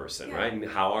know the person, right? And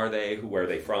how are they? Where are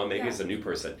they from? Maybe it's a new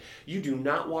person. You do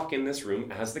not walk in this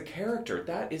room as the character.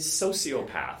 That is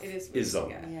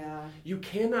sociopathism. Yeah. You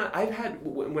cannot.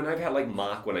 When I've had like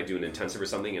mock, when I do an intensive or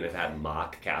something, and I've had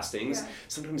mock castings,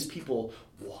 sometimes people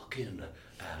walk in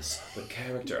as the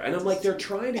character, and I'm like, they're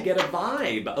trying to get a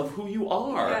vibe of who you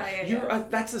are.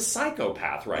 That's a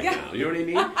psychopath right now. You know what I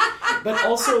mean? But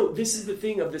also, this is the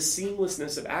thing of the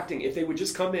seamlessness of acting. If they would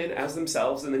just come in as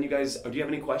themselves, and then you guys, do you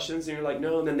have any questions? And you're like,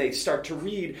 no. And then they start to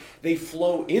read. They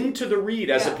flow into the read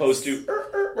as opposed to.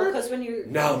 Well, because when you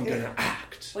now I'm gonna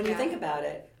act. When you think about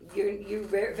it. You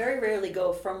very rarely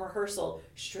go from rehearsal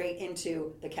straight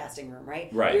into the casting room, right?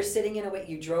 Right. You're sitting in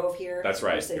you drove here. That's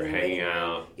right. You're hanging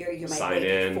out. You might sign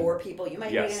wait in. 4 people. You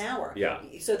might wait an hour. Yeah.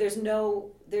 So there's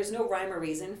no rhyme or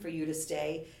reason for you to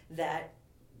stay that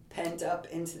pent up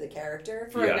into the character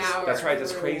for an hour. That's right.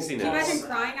 That's craziness. Can you imagine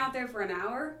crying out there for an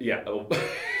hour? Yeah.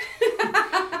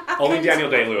 Only Daniel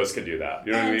Day-Lewis could do that.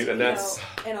 You know what I mean? And that's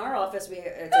in our office.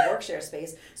 It's a work share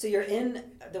space, so you're in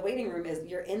the waiting room.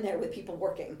 You're in there with people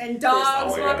working and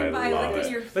dogs walking by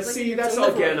licking your. But see, that's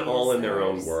again all in their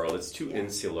own world. It's too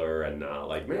insular, and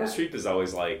like Meryl Streep is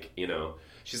always like,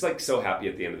 she's like so happy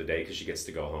at the end of the day because she gets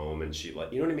to go home, and she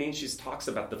like, you know what I mean? She talks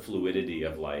about the fluidity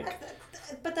of like.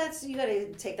 But that's, you got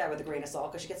to take that with a grain of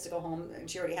salt, because she gets to go home and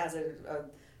she already has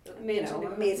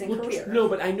amazing career. No,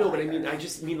 but I know, but I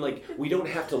just mean like, we don't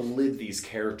have to live these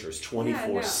characters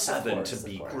 24/7 to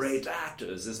be great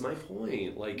actors. Is my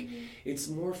point. Like, it's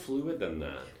more fluid than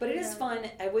that. But it is fun.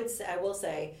 I will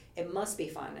say it must be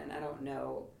fun, and I don't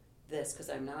know this because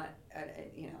I'm not,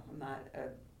 I'm not a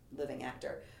living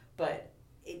actor, but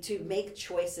to make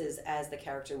choices as the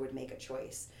character would make a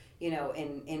choice,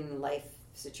 in life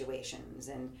situations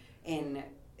and in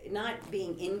not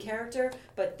being in character,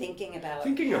 but thinking about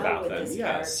how would this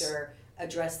character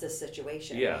address this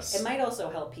situation. Yes. It might also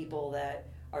help people that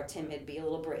are timid be a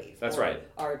little brave. That's right.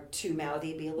 Are too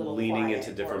mouthy, be a little leaning quiet,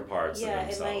 into different parts of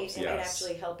themselves. It might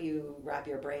actually help you wrap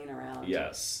your brain around.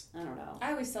 Yes. I don't know.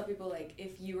 I always tell people, like,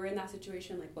 if you were in that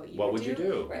situation, like, what would you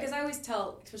do? Right. Because I always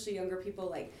tell, especially younger people,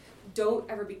 like, don't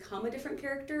ever become a different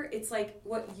character. It's like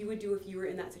what you would do if you were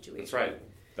in that situation. That's right.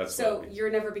 So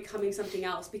you're never becoming something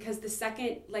else, because the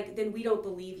second, then we don't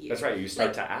believe you. That's right. You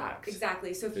start to act.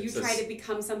 Exactly. So if you try to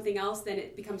become something else, then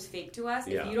it becomes fake to us.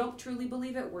 If you don't truly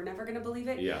believe it, we're never going to believe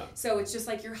it. Yeah. So it's just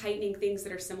like you're heightening things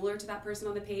that are similar to that person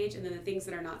on the page, and then the things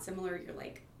that are not similar, you're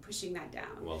like pushing that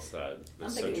down. Well said.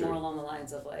 That's I'm thinking more along the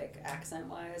lines of like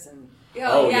accent-wise and.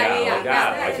 Like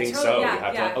that. I think so.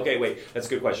 Yeah, you have to, okay, wait. That's a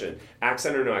good question.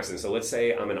 Accent or no accent? So let's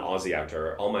say I'm an Aussie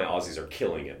actor. All my Aussies are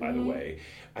killing it, by the way.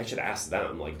 I should ask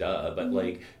them, like, duh. But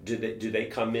like, do they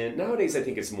come in? Nowadays, I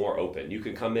think it's more open. You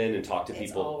can come in and talk to people.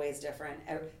 It's always different.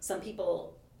 Some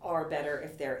people are better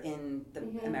if they're in the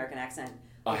American accent.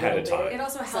 Ahead of time. It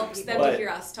also helps them to hear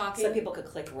us talking. Some people could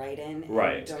click right in.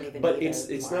 Right. Don't even but need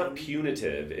it's not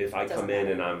punitive if I come in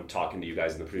and I'm talking to you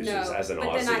guys in the producers as an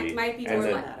Aussie. But then might be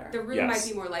the room might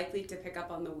be more likely to pick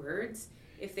up on the words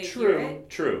if they hear it.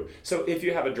 True. So if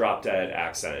you have a drop dead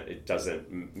accent, it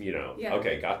doesn't,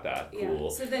 okay, got that. Cool.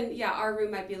 So then, our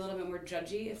room might be a little bit more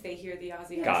judgy if they hear the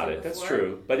Aussie accent. Got it. That's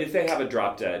true. But if they have a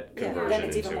drop dead conversion then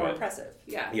it's even more impressive.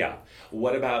 Yeah.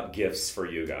 What about gifts for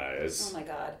you guys? Oh my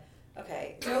God.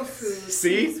 Okay. No food.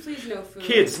 See? Please no food.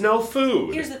 Kids, no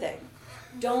food. Here's the thing.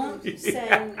 don't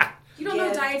send. You don't know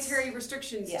gifts. dietary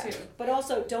restrictions too. But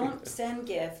also, don't send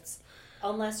gifts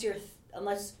unless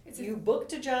you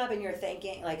booked a job and you're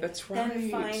thanking, like, That's then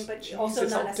right. fine, but Jeez, also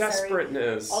it's not all necessary.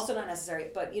 desperateness. Also not necessary,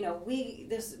 but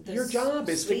this Your job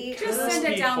is to sweet, curse Just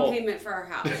send a down people. payment for our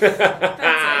house.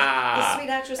 the sweet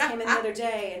actress came in the other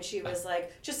day and she was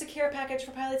like, just a care package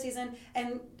for pilot season,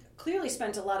 and clearly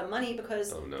spent a lot of money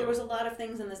because there was a lot of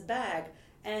things in this bag.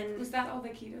 And Was that all the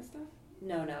keto stuff?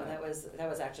 No, that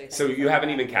was actually. So you haven't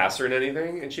even cast her in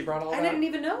anything, and she brought all that? I didn't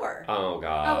even know her. Oh,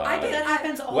 God. Oh, I But get that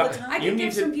happens all What? the time. I You get need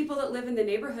gifts to- from people that live in the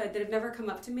neighborhood that have never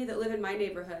come up to me that live in my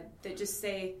neighborhood that just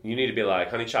say, You need to be like,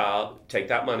 honey child, take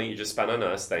that money you just spent on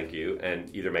us, thank you,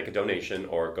 and either make a donation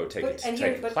or go take a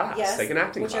class, yes, take an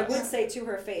acting which class. I would say to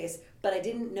her face, but I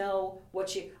didn't know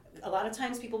what she. A lot of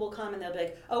times people will come and they'll be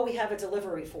like, "Oh, we have a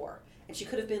delivery for," and she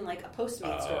could have been like a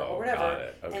Postmates or got whatever,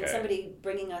 it. Okay. and somebody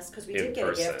bringing us because we In did get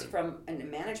person. a gift from a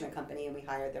management company and we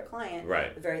hired their client,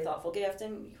 Right. A very thoughtful gift,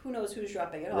 and who knows who's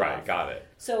dropping it off. Right, got it.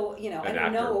 So I An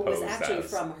don't know it was actor actually posed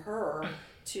from her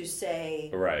to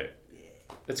say. Right.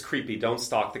 That's creepy. Don't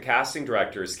stalk the casting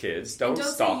directors, kids. Don't and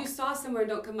don't stalk. say you saw somewhere and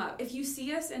don't come up. If you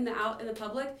see us in the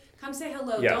public, come say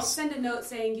hello. Yes. Don't send a note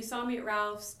saying you saw me at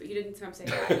Ralph's, but you didn't come say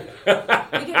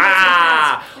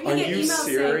hi. Are you emails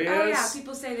serious? saying, oh yeah,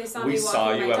 people say they saw We me saw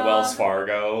walking you my at dog. Wells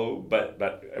Fargo, but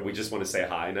we just want to say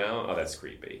hi now. Oh, that's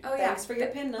creepy. Oh yeah, Thanks for your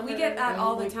pin number. We get that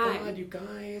all the time. God, you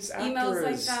guys, Emails like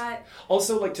actors. that.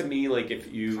 Also, like to me, like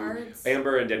if you, Cards.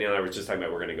 Amber and Danielle and I were just talking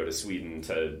about we're going to go to Sweden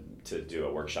to do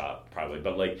a workshop probably,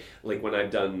 but like when I've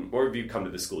done, or if you come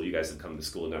to the school, you guys have come to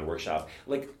school and done a workshop.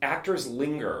 Like actors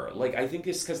linger. Like I think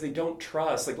it's because they don't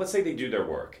trust. Like let's say they do their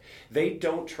work, they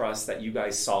don't trust that you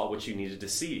guys saw what you needed to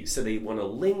see, so they want to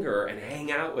linger and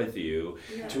hang out with you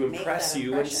to make impress that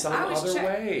you in impression. some I always other check.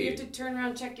 way. You have to turn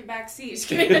around, check your back seat. Just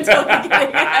kidding, I'm totally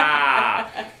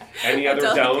kidding. Any other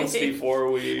Totally don'ts kidding.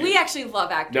 before we? We actually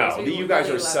love actors. No, We you guys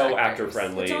really are love so actors. actor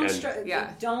friendly Don't,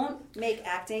 Yeah. don't make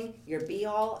acting your be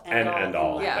all and all. in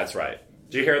life. Yeah. That's right.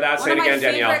 Do you hear that? One Say of it my again,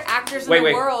 favorite Danielle. actors Wait, in the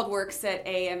wait. world works at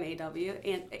AMAW,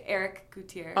 and Eric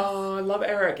Gutierrez. Oh, I love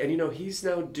Eric. And he's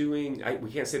now doing,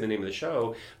 we can't say the name of the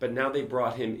show, but now they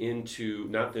brought him into,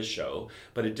 not this show,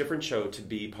 but a different show to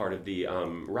be part of the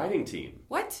writing team.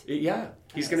 What? Yeah.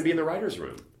 He's going to be in the writer's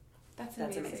room. That's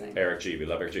That's amazing. amazing. Eric G. We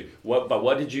love Eric G. But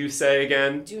what did you say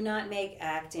again? Do not make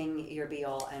acting your be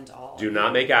all and all. Do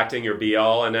not make acting your be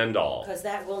all and end all. Because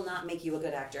that will not make you a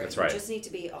good actor. That's You right. just need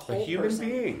to be a A whole human person.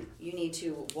 being. You need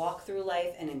to walk through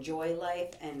life and enjoy life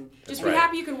and Just right. be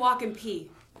happy you can walk and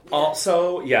pee.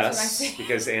 Also, That's yes, what I say.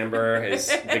 because Amber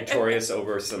is victorious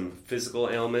over some physical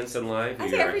ailments in life. I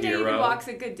say You're every a day you hero. can walk's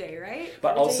a good day, right?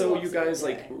 But Every day also, walks you a guys, good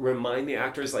like, day. remind the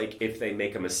actors, like, if they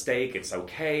make a mistake, it's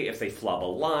okay. If they flub a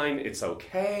line, it's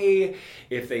okay.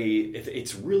 If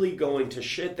it's really going to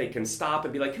shit, they can stop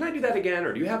and be like, can I do that again?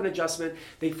 Or do you have an adjustment?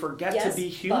 They forget to be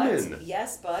human.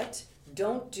 But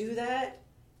don't do that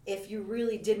if you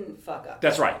really didn't fuck up.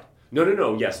 That's right.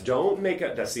 No. Yes, don't make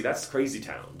a. That's crazy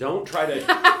town. Don't try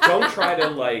to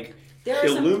like There are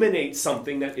some- illuminate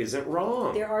something that isn't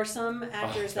wrong. There are some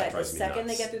actors that that the drives me second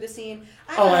nuts. they get through the scene,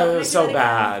 It was so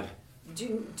bad.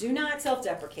 Do not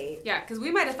self-deprecate. Yeah, because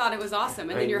we might have thought it was awesome,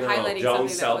 and then you're I know. highlighting Don't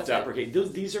something that wasn't.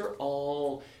 self-deprecate. These are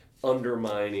all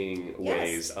undermining Yes,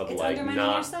 ways of it's like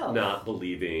undermining yourself. not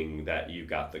believing that you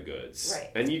got the goods.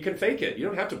 Right. And you can fake it. You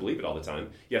don't have to believe it all the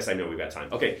time. Yes, I know we've got time.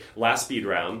 Okay, last speed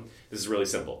round. This is really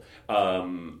simple.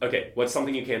 Okay, what's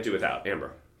something you can't do without,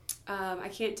 Amber? I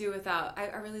can't do without.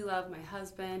 I really love my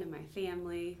husband and my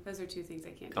family. Those are two things I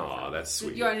can't do. Oh, without. that's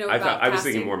sweet. You want to know I about I was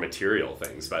thinking casting? more material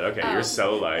things, but okay, Oh. you're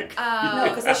so like No,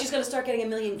 because then she's going to start getting a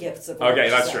million gifts of Okay,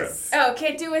 what she that's says. Oh,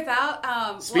 can't do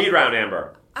without. speed round,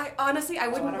 Amber. I honestly, I I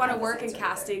wouldn't don't want to have work this in answer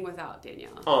either. casting without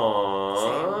Danielle.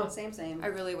 Aww. Same. I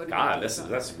really wouldn't. God, want to do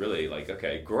that's really like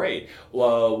okay, great.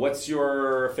 Well, what's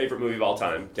your favorite movie of all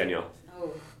time, Danielle?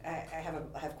 Oh, I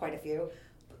have quite a few.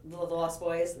 The Lost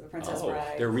Boys, The Princess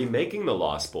Bride. They're remaking The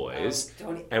Lost Boys, Oh,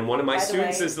 don't- and one of my by the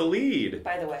students way- is the lead.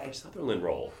 By the way, Sutherland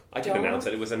role. I can Don't- announce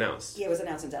it. It was announced. yeah, it was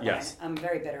announced in Deadline. Yes. I'm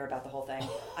very bitter about the whole thing.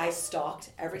 I stalked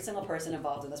every single person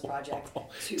involved in this project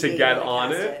To be get able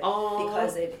on cast it? Aw.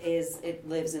 because it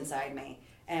lives inside me,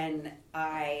 and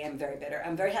I am very bitter.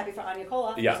 I'm very happy for Anya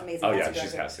Koloff. who's Yeah. amazing Oh yeah, casting she's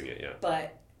director, casting it. Yeah.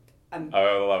 but I'm. Oh,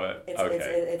 I love it. It's, okay.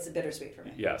 it's bittersweet for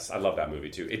me. Yes, I love that movie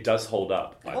too. It does hold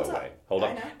up, by holds the up. way. Hold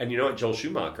I up. know. And you know what? Joel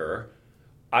Schumacher.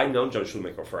 I've known Joel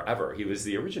Schumacher forever. He was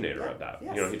the originator of that.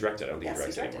 Yes. You know, he directed. I don't think Yes, he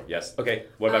directs he anymore. directed. Yes. Okay.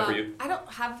 What about for you? I don't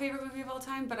have a favorite movie of all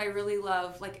time, but I really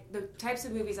love like the types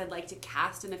of movies I'd like to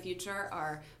cast in the future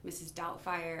are Mrs.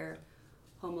 Doubtfire,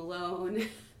 Home Alone.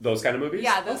 Those kind of movies?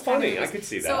 Yeah, those funny. kind of movies. I could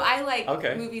see that. So I like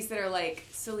Okay. movies that are like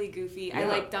silly, goofy. Yeah. I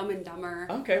like Dumb and Dumber.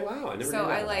 Okay, wow. I never So knew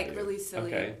that I about like you. really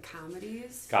silly Okay.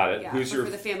 comedies. Got it. Yeah, Who's but your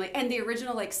for the family and the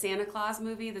original like Santa Claus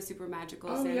movie, the super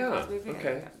magical Oh, Santa yeah. Claus movie.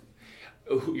 Okay.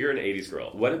 You're an 80s girl.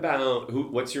 What about,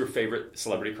 what's your favorite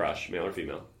celebrity crush, male or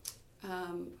female?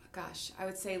 Gosh, I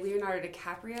would say Leonardo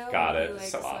DiCaprio. Got would it. be, like,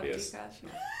 So a celebrity obvious. crush.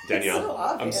 Danielle? so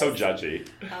obvious. I'm so judgy.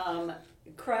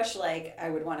 Crush, like I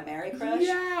would want to marry crush.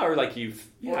 Yeah, or like you've,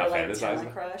 Or yeah, like fantasize.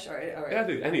 talent crush, or Yeah,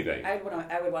 anything. I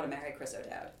would want to marry Chris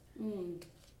O'Dowd.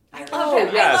 I Oh, love him.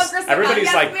 I yes. love Chris O'Dowd. Everybody's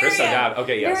Yes, like, Chris Miriam. O'Dowd.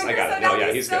 Okay, yes, Miriam I got Chris it. No, O'Dowd yeah,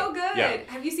 is he's so good. Yeah.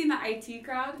 Have you seen the IT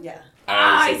Crowd? Yeah.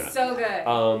 I haven't seen He's that.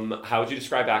 so good. How would you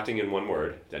describe acting in one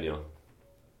word, Danielle?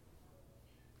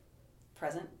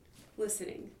 Present.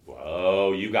 Listening.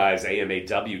 Whoa, you guys,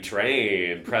 AMAW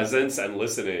trained. Presence and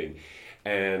listening.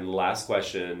 And last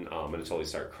question, I'm going to totally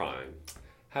start crying.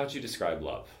 How would you describe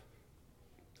love?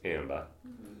 Amber.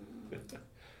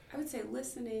 I would say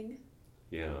listening.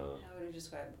 Yeah. How would you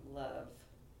describe love?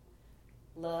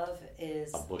 Love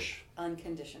is A bush.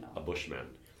 unconditional. A bushman.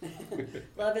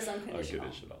 Love is unconditional.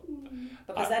 Unconditional.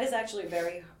 Because that is actually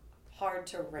very hard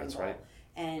to wrangle. That's right.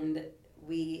 And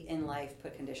we in life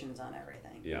put conditions on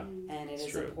everything. Yeah. And it It's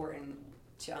is true. important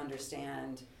to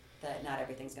understand that not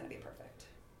everything's going to be perfect.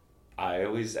 I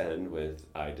always end with,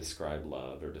 I describe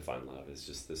love or define love as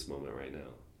just this moment right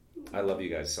now. I love you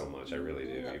guys so much. I really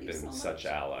do. love You've you been so much. such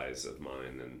allies of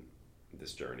mine and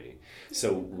this journey.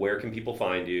 So where can people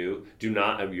find you? You're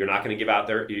not going to give out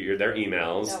their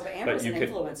emails. No, but Amber's you an can,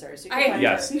 influencer. So you I- can find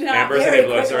yes, her Amber's an very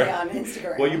influencer. quickly on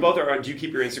Instagram. Well, you both are. Do you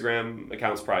keep your Instagram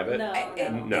accounts private? No.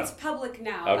 No. It's public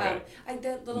now. Okay. I did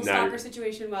a little Now stalker you're-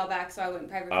 situation a while back, so I went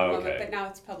private for Oh, a moment, okay. but now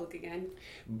it's public again.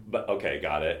 But okay,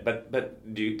 got it. But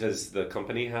does the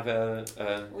company have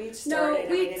a We started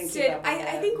and we didn't keep up with I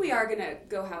it. think we are going to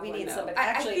go have We one, need though. somebody. I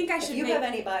Actually, think I should if you make... have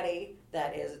anybody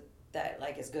that is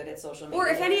good at social media. Or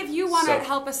if any of you want to So-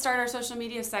 help us start our social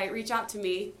media site, reach out to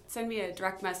me. Send me a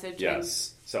direct message.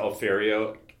 yes? So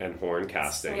Alferio and Horn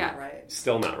casting. Still Yeah. not right.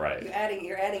 Still not right.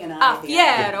 You're adding an I. at the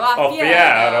end.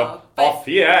 Alfiero. But-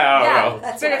 Alfiero. Yeah,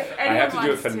 That's but right. if I anyone have to do it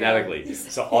wants phonetically.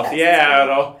 So Yes.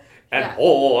 Alfiero and Yeah.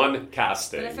 Horn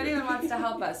casting. But if anyone wants to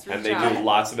help us, reach and they out. do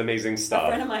lots of amazing A stuff.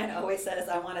 friend of mine always says,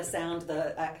 "I want to sound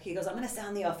the." He goes, "I'm going to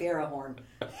sound the Alfiero horn."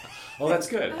 Oh, that's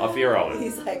good. Alfiero.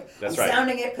 He's like, That's "I'm right.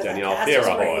 sounding it because that Danielle cast is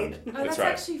Alfiero great." horn. Oh, That's that's right.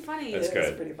 actually funny. That's It good.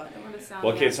 is pretty fun. I want to sound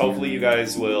Well, kids, that. hopefully you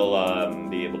guys will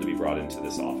be able to be brought into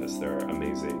this office. They're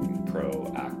amazing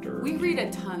pro actor. We read a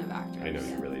ton of actors. I know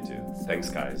you really do. Thanks,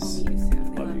 guys. Thank you,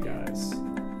 Sam. We Love you you. guys.